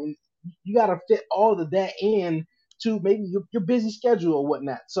 And you got to fit all of that in to maybe your busy schedule or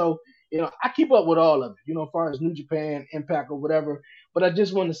whatnot. So I keep up with all of it. As far as New Japan, Impact, or whatever. But I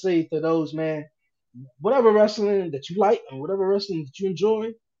just want to say to those, man, whatever wrestling that you like and whatever wrestling that you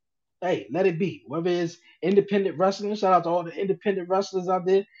enjoy, hey, let it be. Whether it's independent wrestling, shout out to all the independent wrestlers out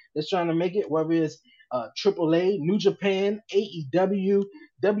there that's trying to make it. Whether it's AAA, New Japan, AEW,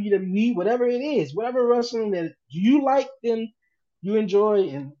 WWE, whatever it is, whatever wrestling that you like, then you enjoy,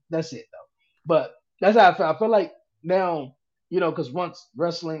 and that's it, though. But that's how I feel. I feel like now, because once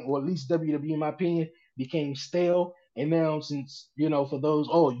wrestling, or at least WWE, in my opinion, became stale, and now since for those,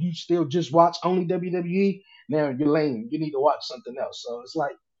 you still just watch only WWE, now you're lame. You need to watch something else. So it's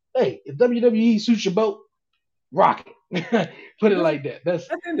like, hey, if WWE suits your boat, rock it. Put it like that. That's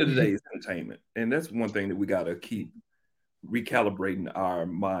at the end of the day, it's entertainment, and that's one thing that we gotta keep recalibrating our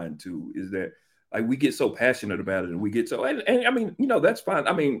mind to, is that like we get so passionate about it, and we get so, and I mean, that's fine.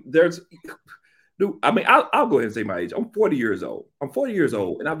 I mean, I'll go ahead and say my age. I'm 40 years old.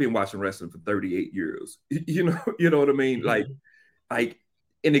 And I've been watching wrestling for 38 years. You know what I mean? Like,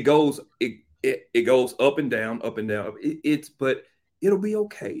 and it goes up and down, up and down. But it'll be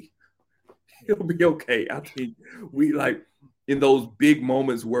okay. It'll be okay. I think we like in those big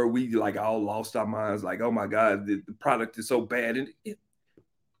moments where we like all lost our minds, like, oh my God, the product is so bad, and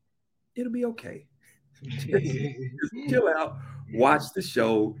it'll be okay. Just chill out, watch the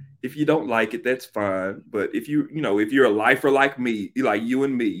show. If you don't like it, that's fine. But if you're a lifer like me, like you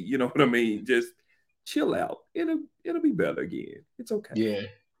and me, you know what I mean? Just chill out. It'll be better again. It's okay. Yeah.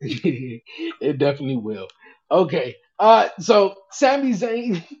 It definitely will. Okay. So Sami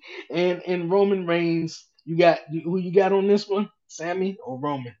Zayn and Roman Reigns. Who you got on this one? Sami or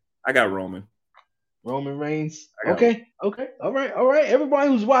Roman? I got Roman. Roman Reigns. Okay. All right. Everybody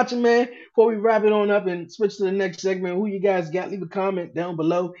who's watching, man, before we wrap it on up and switch to the next segment, who you guys got? Leave a comment down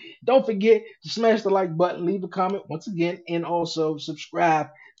below. Don't forget to smash the like button, leave a comment once again, and also subscribe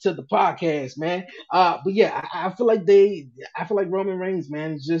to the podcast, man. But yeah, I feel like Roman Reigns,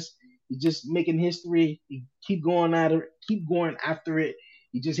 man, he's just making history. He keep going after it.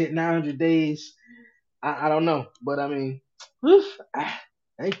 He just hit 900 days. I don't know, but I mean,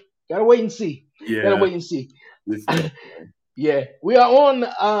 hey, gotta wait and see. Gotta Yeah, wait and see. this stuff. Yeah, we are on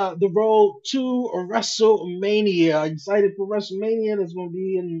the road to WrestleMania. Excited for WrestleMania. There's going to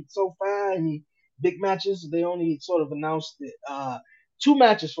be in so far any big matches. They only sort of announced it, two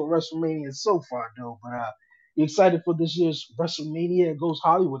matches for WrestleMania so far, though. But you excited for this year's WrestleMania Goes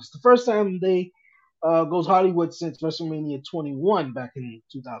Hollywood? It's the first time they goes Hollywood since WrestleMania 21 back in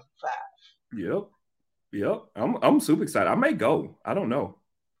 2005. Yep. I'm super excited. I may go. I don't know.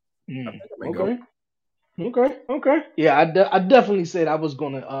 I think I may go. Okay. Yeah, I definitely said I was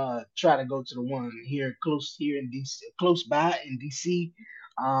gonna try to go to the one here in DC, close by in DC.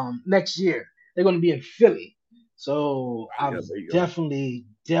 Next year they're gonna be in Philly, so I Yeah, there you go. definitely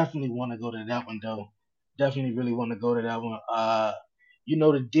want to go to that one though. Definitely really want to go to that one. You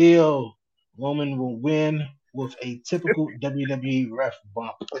know the deal. Roman will win with a typical WWE ref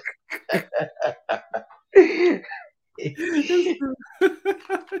bump.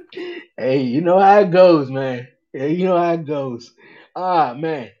 Hey, you know how it goes, man. Yeah, you know how it goes.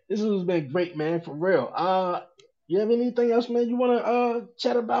 Man, this has been great, man, for real. You have anything else, man, you wanna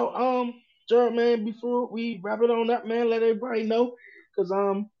chat about Jared, man, before we wrap it on up, man, let everybody know. Cause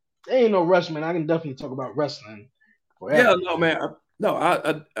there ain't no rush, man. I can definitely talk about wrestling Yeah, forever. no, man.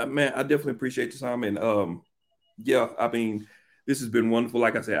 Man, I definitely appreciate the time. And yeah, I mean, this has been wonderful.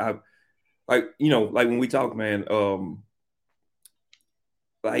 Like I said, like when we talk, man,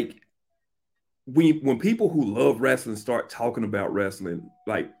 like when people who love wrestling start talking about wrestling,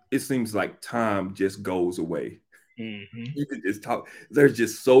 like it seems like time just goes away. Mm-hmm. You can just talk. There's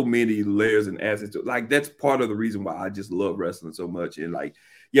just so many layers and assets. Like that's part of the reason why I just love wrestling so much. And like,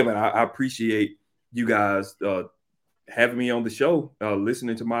 yeah, man, I appreciate you guys having me on the show,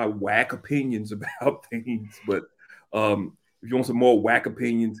 listening to my whack opinions about things. But if you want some more whack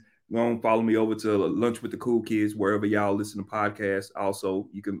opinions, go and follow me over to Lunch with the Cool Kids, wherever y'all listen to podcasts. Also,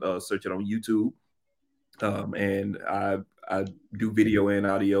 you can search it on YouTube. And I do video and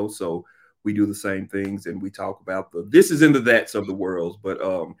audio, so we do the same things, and we talk about the this is in the that's of the worlds. But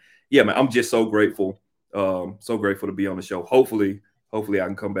yeah, man, I'm just so grateful to be on the show. Hopefully I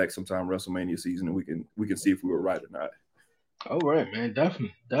can come back sometime WrestleMania season, and we can see if we were right or not. All right, man.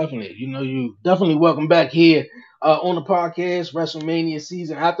 Definitely. You know, you definitely welcome back here on the podcast, WrestleMania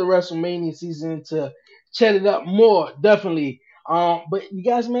season, after WrestleMania season to chat it up more. Definitely. But you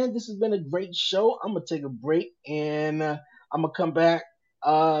guys, man, this has been a great show. I'm gonna take a break and I'm gonna come back,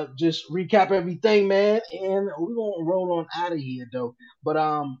 just recap everything, man, and we're gonna roll on out of here though. But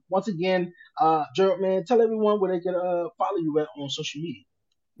once again, Gerald, man, tell everyone where they can follow you at on social media.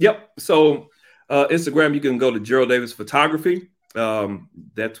 Yep. So Instagram, you can go to Gerald Davis Photography.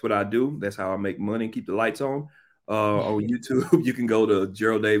 That's what I do. That's how I make money and keep the lights on. On YouTube, you can go to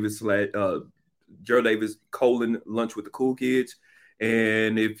Gerald Davis Lunch with the Cool Kids.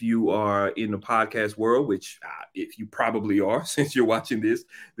 And if you are in the podcast world, which if you probably are since you're watching this,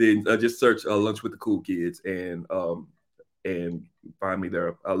 then just search Lunch with the Cool Kids and find me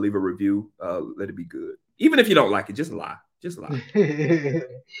there. I'll leave a review. Let it be good. Even if you don't like it, just lie. Just lie. I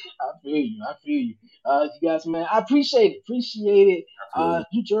feel you. You guys, man, I appreciate it.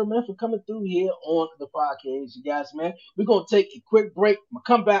 You, Jared, man, for coming through here on the podcast. You guys, man, we're going to take a quick break. I'm going to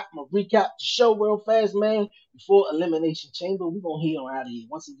come back. I'm going to recap the show real fast, man, before Elimination Chamber. We're going to head on out of here.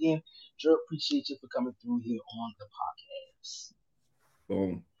 Once again, Jared, appreciate you for coming through here on the podcast.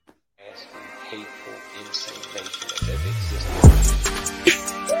 Boom. Hateful, insane nation that exists.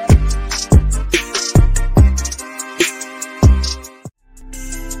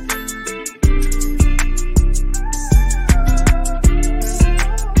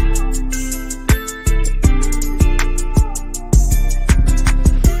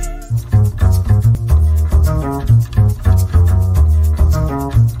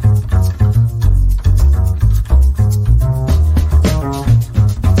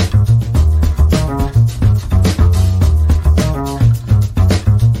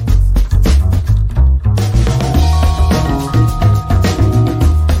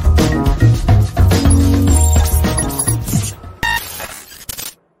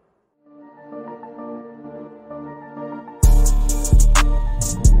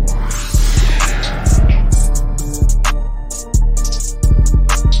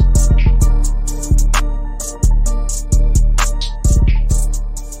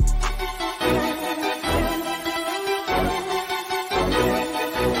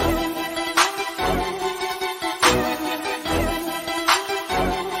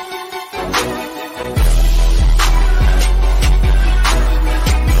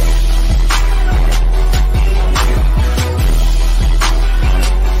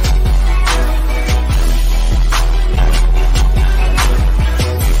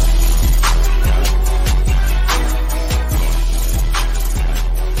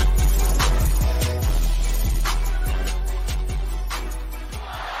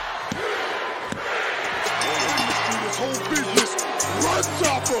 whole business runs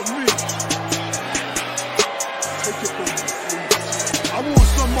off of me. Take it from me, please. I want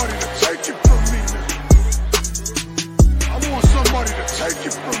somebody to take it from me now. I want somebody to take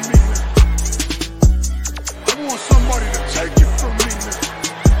it from me now. I want somebody to take it from me now.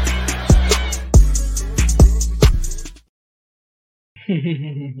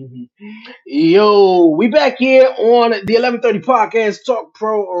 Yo, we back here on the 1130 podcast, Talk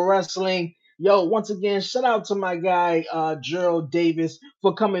Pro Wrestling. Yo, once again, shout out to my guy Gerald Davis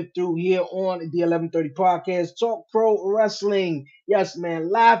for coming through here on the 1130 podcast, Talk Pro Wrestling. Yes,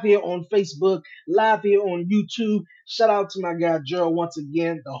 man, live here on Facebook, live here on YouTube. Shout out to my guy Gerald once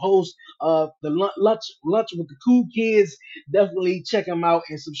again, the host of the Lunch with the Cool Kids. Definitely check him out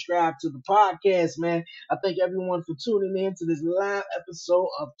and subscribe to the podcast, man. I thank everyone for tuning in to this live episode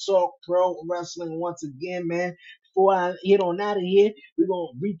of Talk Pro Wrestling once again, man. Before I hit on out of here, we're going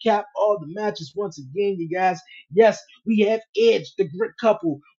to recap all the matches once again, you guys. Yes, we have Edge, the Grit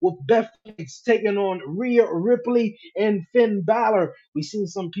Couple, with Beth Phoenix taking on Rhea Ripley and Finn Balor. We seen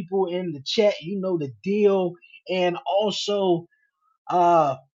some people in the chat, you know the deal. And also,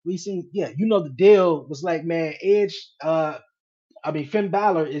 we seen, you know the deal was like, man, Edge, Finn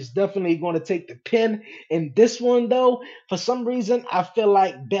Balor is definitely going to take the pin in this one, though. For some reason, I feel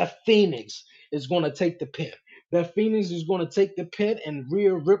like Beth Phoenix is going to take the pin. Beth Phoenix is going to take the pin, and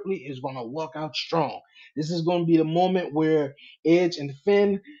Rhea Ripley is going to walk out strong. This is going to be the moment where Edge and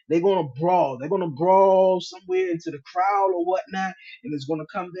Finn, they're going to brawl. They're going to brawl somewhere into the crowd or whatnot, and it's going to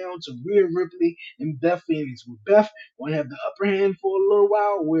come down to Rhea Ripley and Beth Phoenix. With Beth going to have the upper hand for a little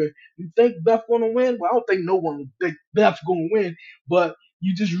while, where you think Beth going to win? Well, I don't think no one will think Beth going to win, but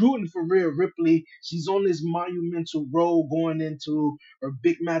you just rooting for Rhea Ripley. She's on this monumental road going into her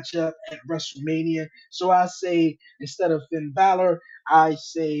big matchup at WrestleMania. So I say instead of Finn Balor, I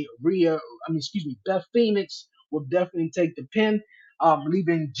say Beth Phoenix will definitely take the pin,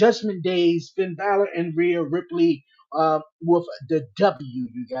 leaving Judgment Days, Finn Balor and Rhea Ripley with the W,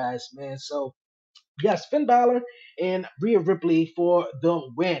 you guys, man. So yes, Finn Balor and Rhea Ripley for the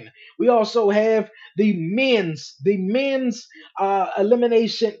win. We also have the men's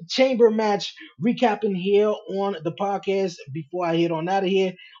elimination chamber match recapping here on the podcast before I head on out of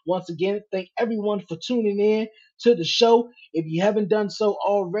here. Once again, thank everyone for tuning in to the show. If you haven't done so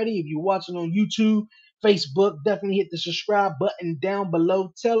already, if you're watching on YouTube, Facebook, definitely hit the subscribe button down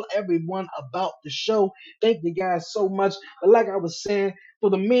below. Tell everyone about the show. Thank you guys so much. But like I was saying, for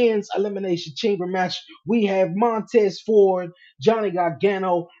the men's elimination chamber match, we have Montez Ford, Johnny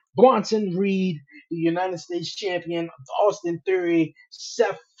Gargano, Bronson Reed, the United States champion, Austin Theory,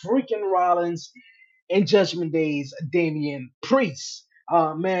 Seth freaking Rollins, and Judgment Days, Damian Priest.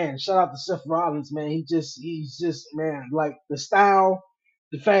 Man, shout out to Seth Rollins, man. He's just, man, like the style,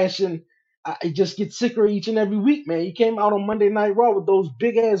 the fashion. It just gets sicker each and every week, man. He came out on Monday Night Raw with those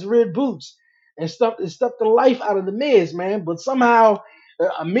big ass red boots and stuffed the life out of the Miz, man. But somehow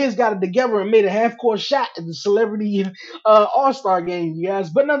Miz got it together and made a half court shot at the celebrity All Star game, you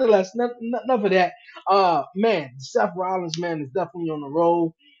guys. But nonetheless, enough of that. Man, Seth Rollins, man, is definitely on the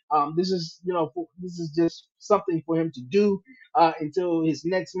roll. This is just something for him to do until his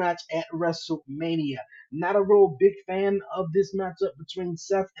next match at WrestleMania. Not a real big fan of this matchup between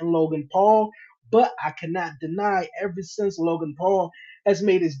Seth and Logan Paul, but I cannot deny ever since Logan Paul has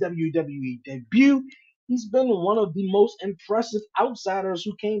made his WWE debut, he's been one of the most impressive outsiders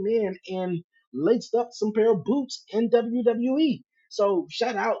who came in and laced up some pair of boots in WWE. So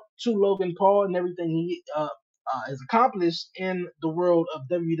shout out to Logan Paul and everything he has accomplished in the world of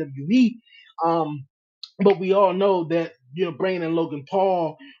WWE. Um, but we all know that bringing in Logan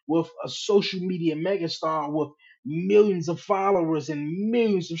Paul with a social media megastar with millions of followers and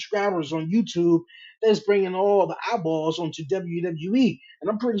millions of subscribers on YouTube, that's bringing all the eyeballs onto WWE. And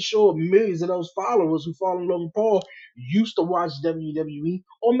I'm pretty sure millions of those followers who follow Logan Paul used to watch WWE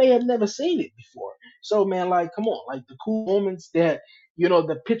or may have never seen it before. So man, like, come on, like the cool moments that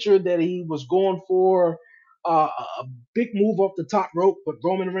the picture that he was going for. A big move off the top rope, but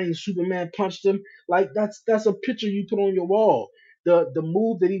Roman Reigns Superman punched him. Like that's a picture you put on your wall. The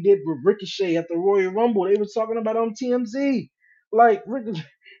move that he did with Ricochet at the Royal Rumble, they were talking about on TMZ. Like Ricochet,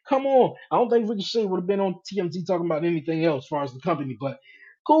 come on. I don't think Ricochet would have been on TMZ talking about anything else as far as the company, but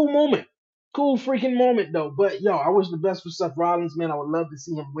cool moment. Cool freaking moment though. But yo, I wish the best for Seth Rollins, man. I would love to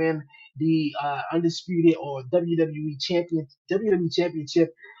see him win the undisputed or WWE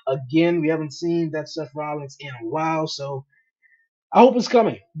championship again. We haven't seen that Seth Rollins in a while, so I hope it's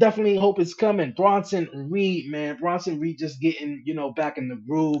coming. Definitely hope it's coming. Bronson Reed, man. Bronson Reed just getting, back in the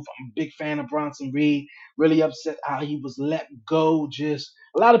groove. I'm a big fan of Bronson Reed. Really upset how he was let go. Just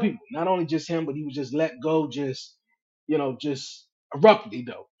a lot of people, not only just him, but he was just let go. Just just abruptly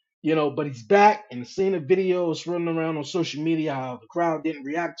though. But he's back and seeing the videos running around on social media how the crowd didn't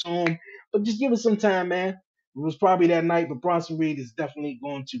react to him. But just give it some time, man. It was probably that night, but Bronson Reed is definitely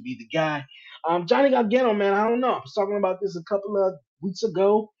going to be the guy. Johnny Gargano, man, I don't know. I was talking about this a couple of weeks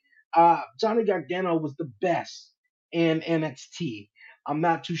ago. Johnny Gargano was the best in NXT. I'm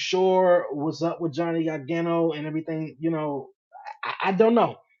not too sure what's up with Johnny Gargano and everything. I don't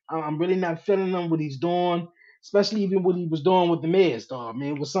know. I'm really not feeling him what he's doing, especially even what he was doing with the Miz. Though, I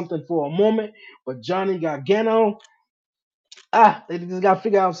mean, it was something for a moment, but Johnny Gargano, they just got to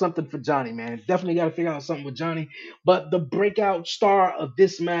figure out something for Johnny, man. Definitely got to figure out something with Johnny. But the breakout star of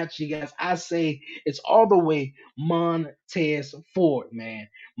this match, you guys, I say it's all the way Montez Ford, man.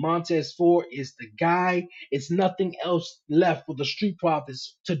 Montez Ford is the guy. It's nothing else left for the Street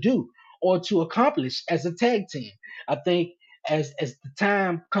Profits to do or to accomplish as a tag team. I think as the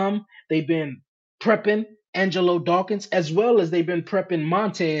time come, they've been prepping Angelo Dawkins as well as they've been prepping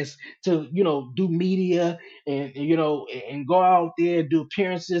Montez to do media and go out there and do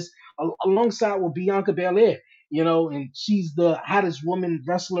appearances alongside with Bianca Belair. And she's the hottest woman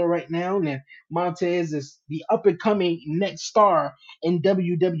wrestler right now. And Montez is the up and coming next star in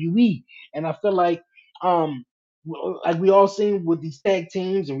WWE. And I feel like we all seen with these tag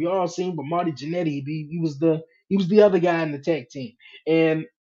teams, and we all seen with Marty Jannetty, he was the other guy in the tag team. And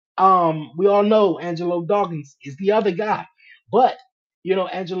we all know Angelo Dawkins is the other guy. But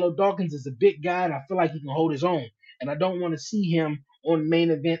Angelo Dawkins is a big guy, and I feel like he can hold his own. And I don't want to see him on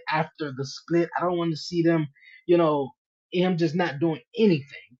main event after the split. I don't want to see him just not doing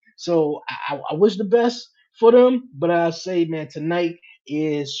anything. So I wish the best for them, but I say, man, tonight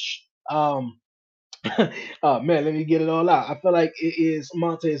is man, let me get it all out. I feel like it is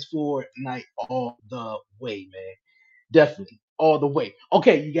Montez Ford night all the way, man. Definitely all the way.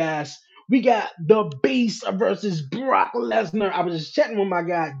 Okay, you guys, we got the Beast versus Brock Lesnar. I was just chatting with my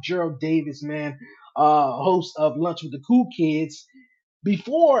guy Gerald Davis, man, host of Lunch with the Cool Kids.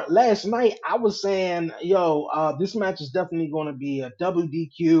 Before last night, I was saying, yo, this match is definitely going to be a double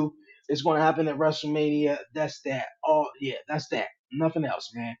DQ. It's going to happen at WrestleMania. That's that. Oh, yeah, that's that. Nothing else,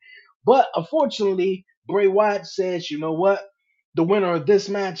 man. But unfortunately, Bray Wyatt says, you know what? The winner of this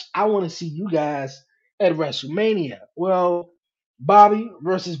match, I want to see you guys at WrestleMania. Well, Bobby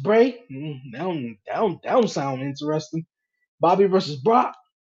versus Bray, that don't sound interesting. Bobby versus Brock,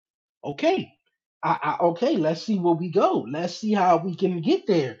 okay. Okay, let's see where we go. Let's see how we can get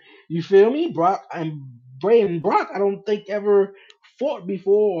there. You feel me? Brock and Bray and Brock, I don't think ever fought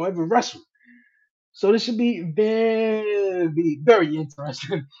before or ever wrestled. So this should be very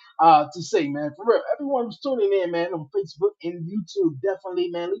interesting to say, man. For real, everyone who's tuning in, man, on Facebook and YouTube, definitely,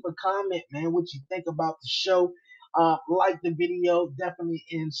 man, leave a comment, man, what you think about the show. Like the video, definitely,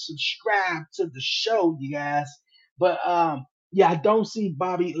 and subscribe to the show, you guys. But yeah, I don't see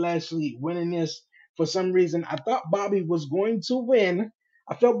Bobby Lashley winning this for some reason. I thought Bobby was going to win.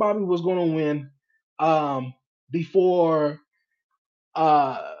 I felt Bobby was going to win before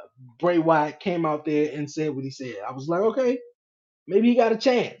uh Bray Wyatt came out there and said what he said. I was like, okay, maybe he got a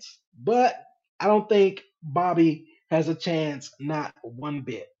chance. But I don't think Bobby has a chance, not one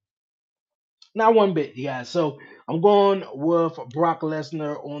bit. Not one bit, you guys. So I'm going with Brock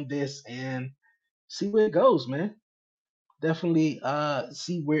Lesnar on this and see where it goes, man. Definitely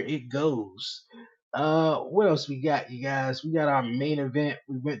see where it goes. What else we got, you guys? We got our main event.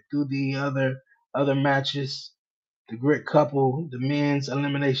 We went through the other matches. The Great Couple, the men's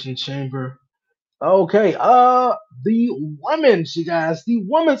elimination chamber. Okay, the women's, you guys, the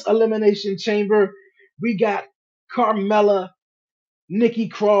women's elimination chamber. We got Carmella, Nikki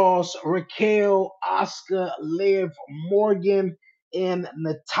Cross, Raquel, Oscar, Liv, Morgan, and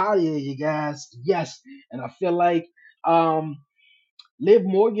Natalia, you guys. Yes, and I feel like um Liv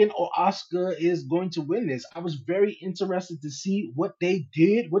Morgan or Oscar is going to win this. I was very interested to see what they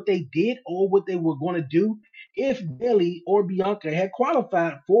did, or what they were going to do if Bailey or Bianca had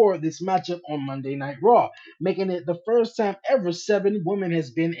qualified for this matchup on Monday Night Raw, making it the first time ever 7 women has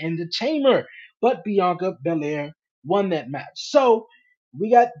been in the chamber. But Bianca Belair won that match. So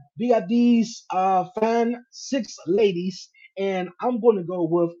we got these fine 6 ladies, and I'm going to go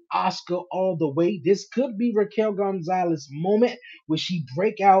with Oscar all the way. This could be Raquel Gonzalez's moment where she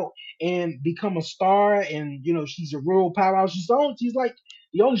break out and become a star, and she's a real powerhouse. She's like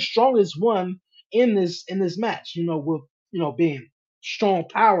the only strongest one in this match, with being strong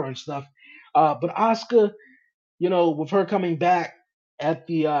power and stuff. But Oscar, with her coming back at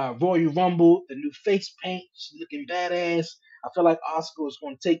the Royal Rumble, the new face paint, she's looking badass. I feel like Oscar is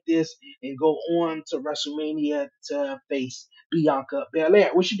going to take this and go on to WrestleMania to face Bianca Belair.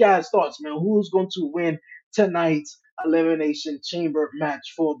 What's you guys' thoughts, man? Who's going to win tonight's Elimination Chamber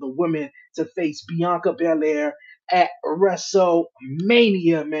match for the women to face Bianca Belair at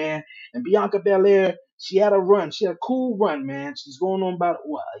WrestleMania, man. And Bianca Belair, she had a run. She had a cool run, man. She's going on about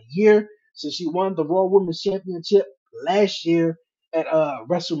what, a year since she won the Raw Women's Championship last year at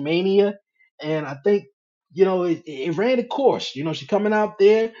WrestleMania. And I think, it ran the course. She coming out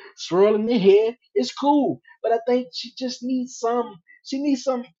there, swirling her hair. It's cool. But I think she just needs she needs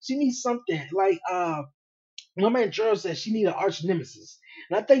something. Like my man Charles said she need an arch nemesis.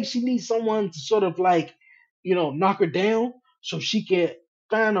 And I think she needs someone to sort of like, knock her down so she can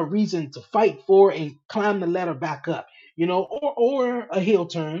find a reason to fight for and climb the ladder back up, or a heel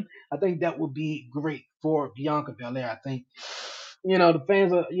turn. I think that would be great for Bianca Belair. I think, the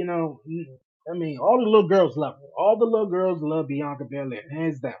fans are, I mean, all the little girls love her. All the little girls love Bianca Belair,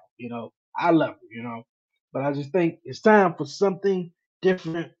 hands down. I love her. But I just think it's time for something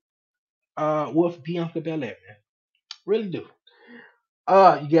different with Bianca Belair, man. Really do.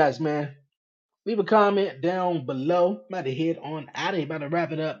 You guys, man, leave a comment down below. I'm about to head on out of here, about to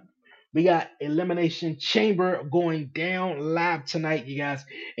wrap it up. We got Elimination Chamber going down live tonight, you guys,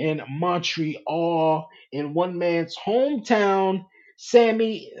 in Montreal, in one man's hometown,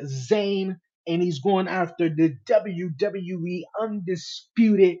 Sami Zayn, and he's going after the WWE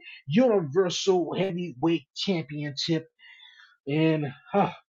Undisputed Universal Heavyweight Championship. And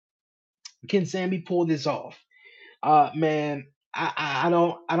can Sami pull this off? Man, I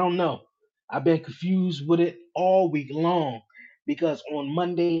don't know. I've been confused with it all week long because on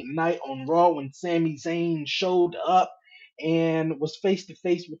Monday night on Raw when Sami Zayn showed up and was face to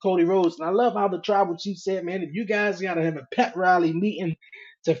face with Cody Rhodes, and I love how the tribal chief said, "Man, if you guys gotta have a pep rally meeting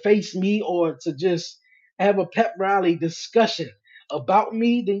to face me or to just have a pep rally discussion about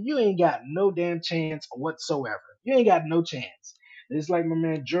me, then you ain't got no damn chance whatsoever. You ain't got no chance." It's like my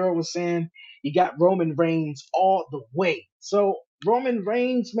man Gerald was saying. You got Roman Reigns all the way. So Roman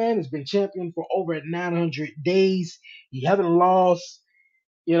Reigns, man, has been champion for over 900 days. He haven't lost.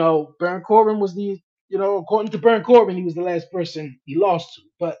 Baron Corbin was according to Baron Corbin, he was the last person he lost to.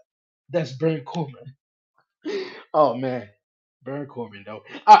 But that's Baron Corbin. Oh man, Baron Corbin though.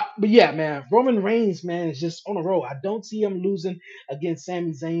 But yeah, man, Roman Reigns, man, is just on a roll. I don't see him losing against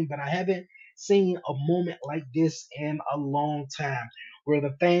Sami Zayn, but I haven't seen a moment like this in a long time where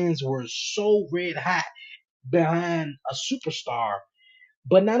the fans were so red hot behind a superstar,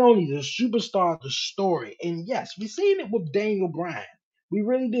 but not only the superstar, the story. And yes, we seen it with Daniel Bryan. We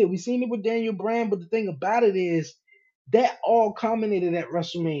really did. We seen it with Daniel Bryan, but the thing about it is that all culminated at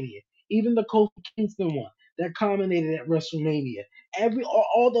WrestleMania. Even the Kofi Kingston one that culminated at WrestleMania.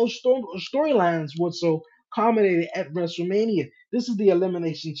 All those storylines were so culminated at WrestleMania. This is the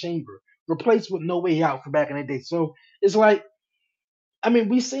Elimination Chamber, replaced with No Way Out for back in the day. So it's like, I mean,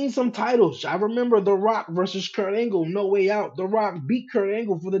 we've seen some titles. I remember The Rock versus Kurt Angle, No Way Out. The Rock beat Kurt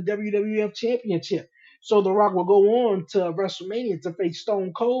Angle for the WWF Championship. So The Rock will go on to WrestleMania to face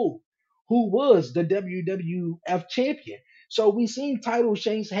Stone Cold, who was the WWF champion. So we've seen titles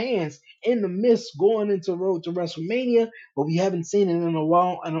change hands in the midst going into Road to WrestleMania, but we haven't seen it in a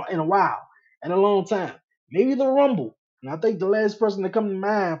while, in a long time. Maybe the Rumble. And I think the last person to come to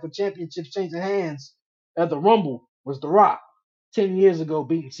mind for championships changing hands at the Rumble was The Rock. 10 years ago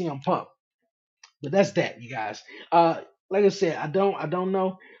beating CM Punk. But that's that, you guys. Like I said, I don't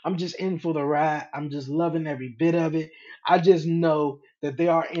know. I'm just in for the ride. I'm just loving every bit of it. I just know that they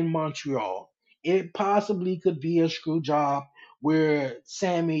are in Montreal. It possibly could be a screw job where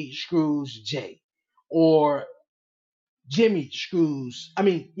Sammy screws Jay. Or Jimmy screws. I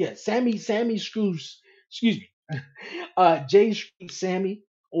mean, yeah, Sammy screws, excuse me. Jay screws Sammy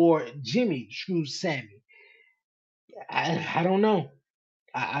or Jimmy screws Sammy. I don't know.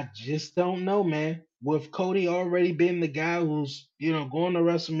 I just don't know, man. With Cody already being the guy who's, going to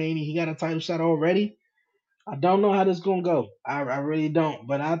WrestleMania, he got a title shot already. I don't know how this gonna go. I really don't.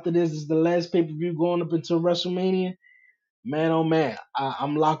 But after this is the last pay per view going up until WrestleMania. Man, oh man,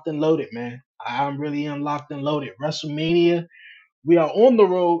 I'm locked and loaded, man. I'm really unlocked and loaded. WrestleMania, we are on the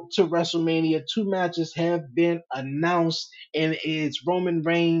road to WrestleMania. Two matches have been announced, and it's Roman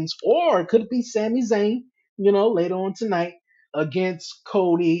Reigns, or it could be Sami Zayn, later on tonight against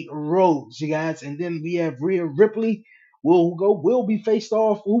Cody Rhodes, you guys. And then we have Rhea Ripley will be faced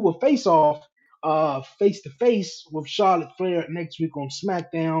off, who will face off face to face with Charlotte Flair next week on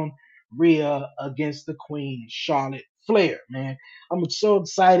SmackDown. Rhea against the Queen Charlotte Flair, man. I'm so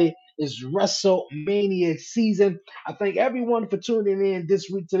excited. It's WrestleMania season. I thank everyone for tuning in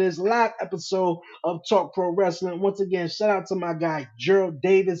this week to this live episode of Talk Pro Wrestling. Once again, shout out to my guy Gerald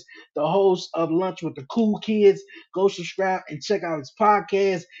Davis, the host of Lunch with the Cool Kids. Go subscribe and check out his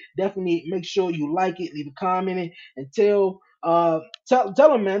podcast. Definitely make sure you like it, leave a comment in, and tell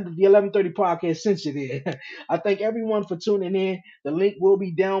them, man, that the 1130 podcast sent you there. I thank everyone for tuning in. The link will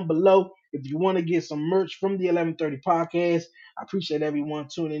be down below if you want to get some merch from the 1130 podcast. I appreciate everyone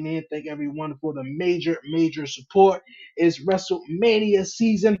tuning in. Thank everyone for the major support. It's WrestleMania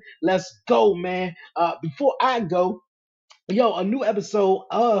season. Let's go, man. Before I go, a new episode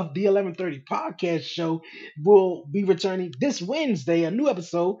of the 1130 podcast show will be returning this Wednesday. A new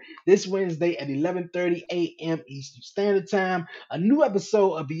episode this Wednesday at 11:30 a.m. Eastern Standard Time. A new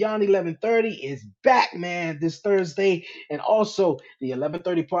episode of Beyond 1130 is back, man, this Thursday. And also the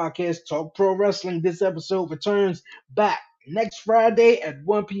 1130 podcast Talk Pro Wrestling. This episode returns back next Friday at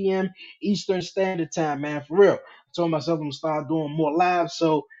 1 p.m. Eastern Standard Time, man. For real. I told myself I'm going to start doing more live,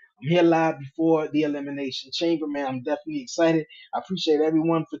 so I'm here live before the Elimination Chamber, man. I'm definitely excited. I appreciate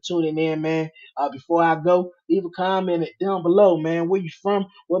everyone for tuning in, man. Before I go, leave a comment down below, man. Where you from?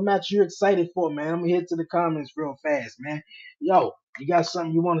 What match you excited for, man? I'm going to hit to the comments real fast, man. Yo, you got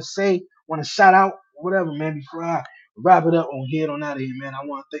something you want to say, want to shout out, whatever, man, before I wrap it up on head on out of here, man. I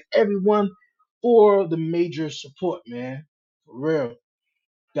want to thank everyone for the major support, man. For real.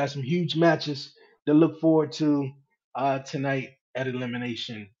 Got some huge matches to look forward to tonight at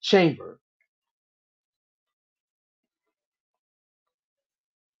Elimination Chamber.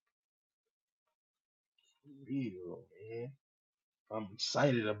 Real, man. I'm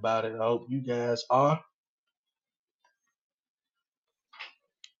excited about it. I hope you guys are.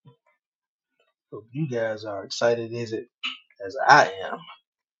 Hope you guys are excited as I am.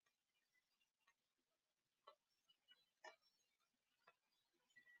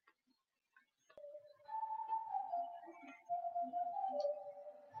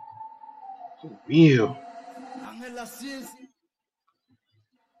 For real.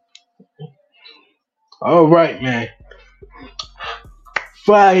 All right, man.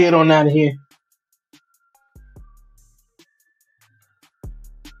 Fly head on out of here.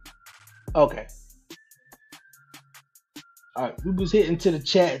 Okay. All right, we was hitting to the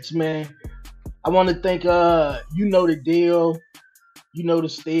chats, man. I want to thank you know the deal, you know the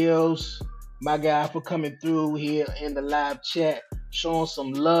steals, my guy for coming through here in the live chat, showing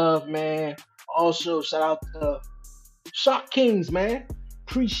some love, man. Also, shout out to Shock Kings, man.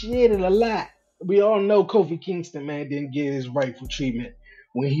 Appreciate it a lot. We all know Kofi Kingston, man, didn't get his rightful treatment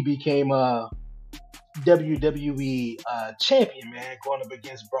when he became WWE champion, man, going up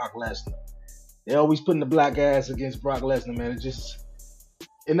against Brock Lesnar. They always putting the black ass against Brock Lesnar, man.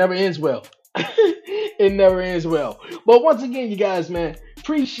 It never ends well. It never ends well. But once again, you guys, man,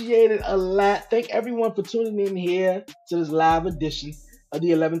 appreciate it a lot. Thank everyone for tuning in here to this live edition of the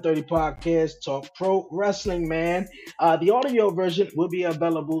 1130 podcast Talk Pro Wrestling, man. The audio version will be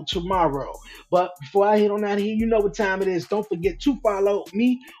available tomorrow. But before I hit on out of here, you know what time it is. Don't forget to follow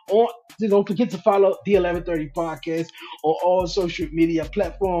me on. Don't forget to follow the 1130 podcast on all social media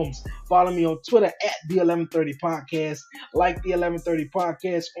platforms. Follow me on Twitter at the 1130 podcast. Like the 1130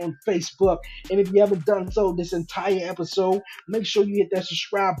 podcast on Facebook. And if you haven't done so this entire episode, make sure you hit that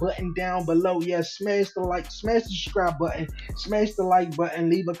subscribe button down below. Yes, smash the subscribe button, smash the like button,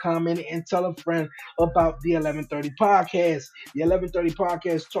 leave a comment, and tell a friend about the 1130 podcast. The 1130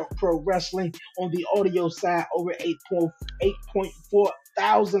 podcast Talk Pro Wrestling on the audio side, over 8.4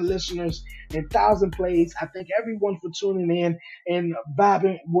 thousand listeners and 1,000 plays. I thank everyone for tuning in and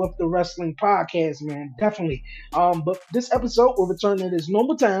vibing with the wrestling podcast, man. Definitely. But this episode will return at its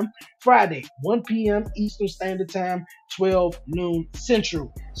normal time, Friday, 1 p.m. Eastern Standard Time, 12 noon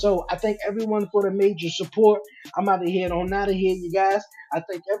Central. So I thank everyone for the major support. I'm out of here you guys. I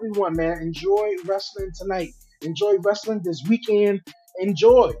thank everyone, man. Enjoy wrestling tonight. Enjoy wrestling this weekend.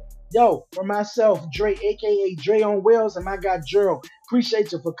 Enjoy. Yo, for myself, Dre, a.k.a. Dre on Wells, and my guy, Gerald.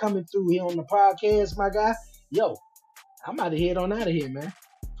 Appreciate you for coming through here on the podcast, my guy. Yo, I'm out of here, man.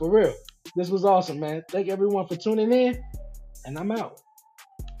 For real. This was awesome, man. Thank everyone for tuning in, and I'm out.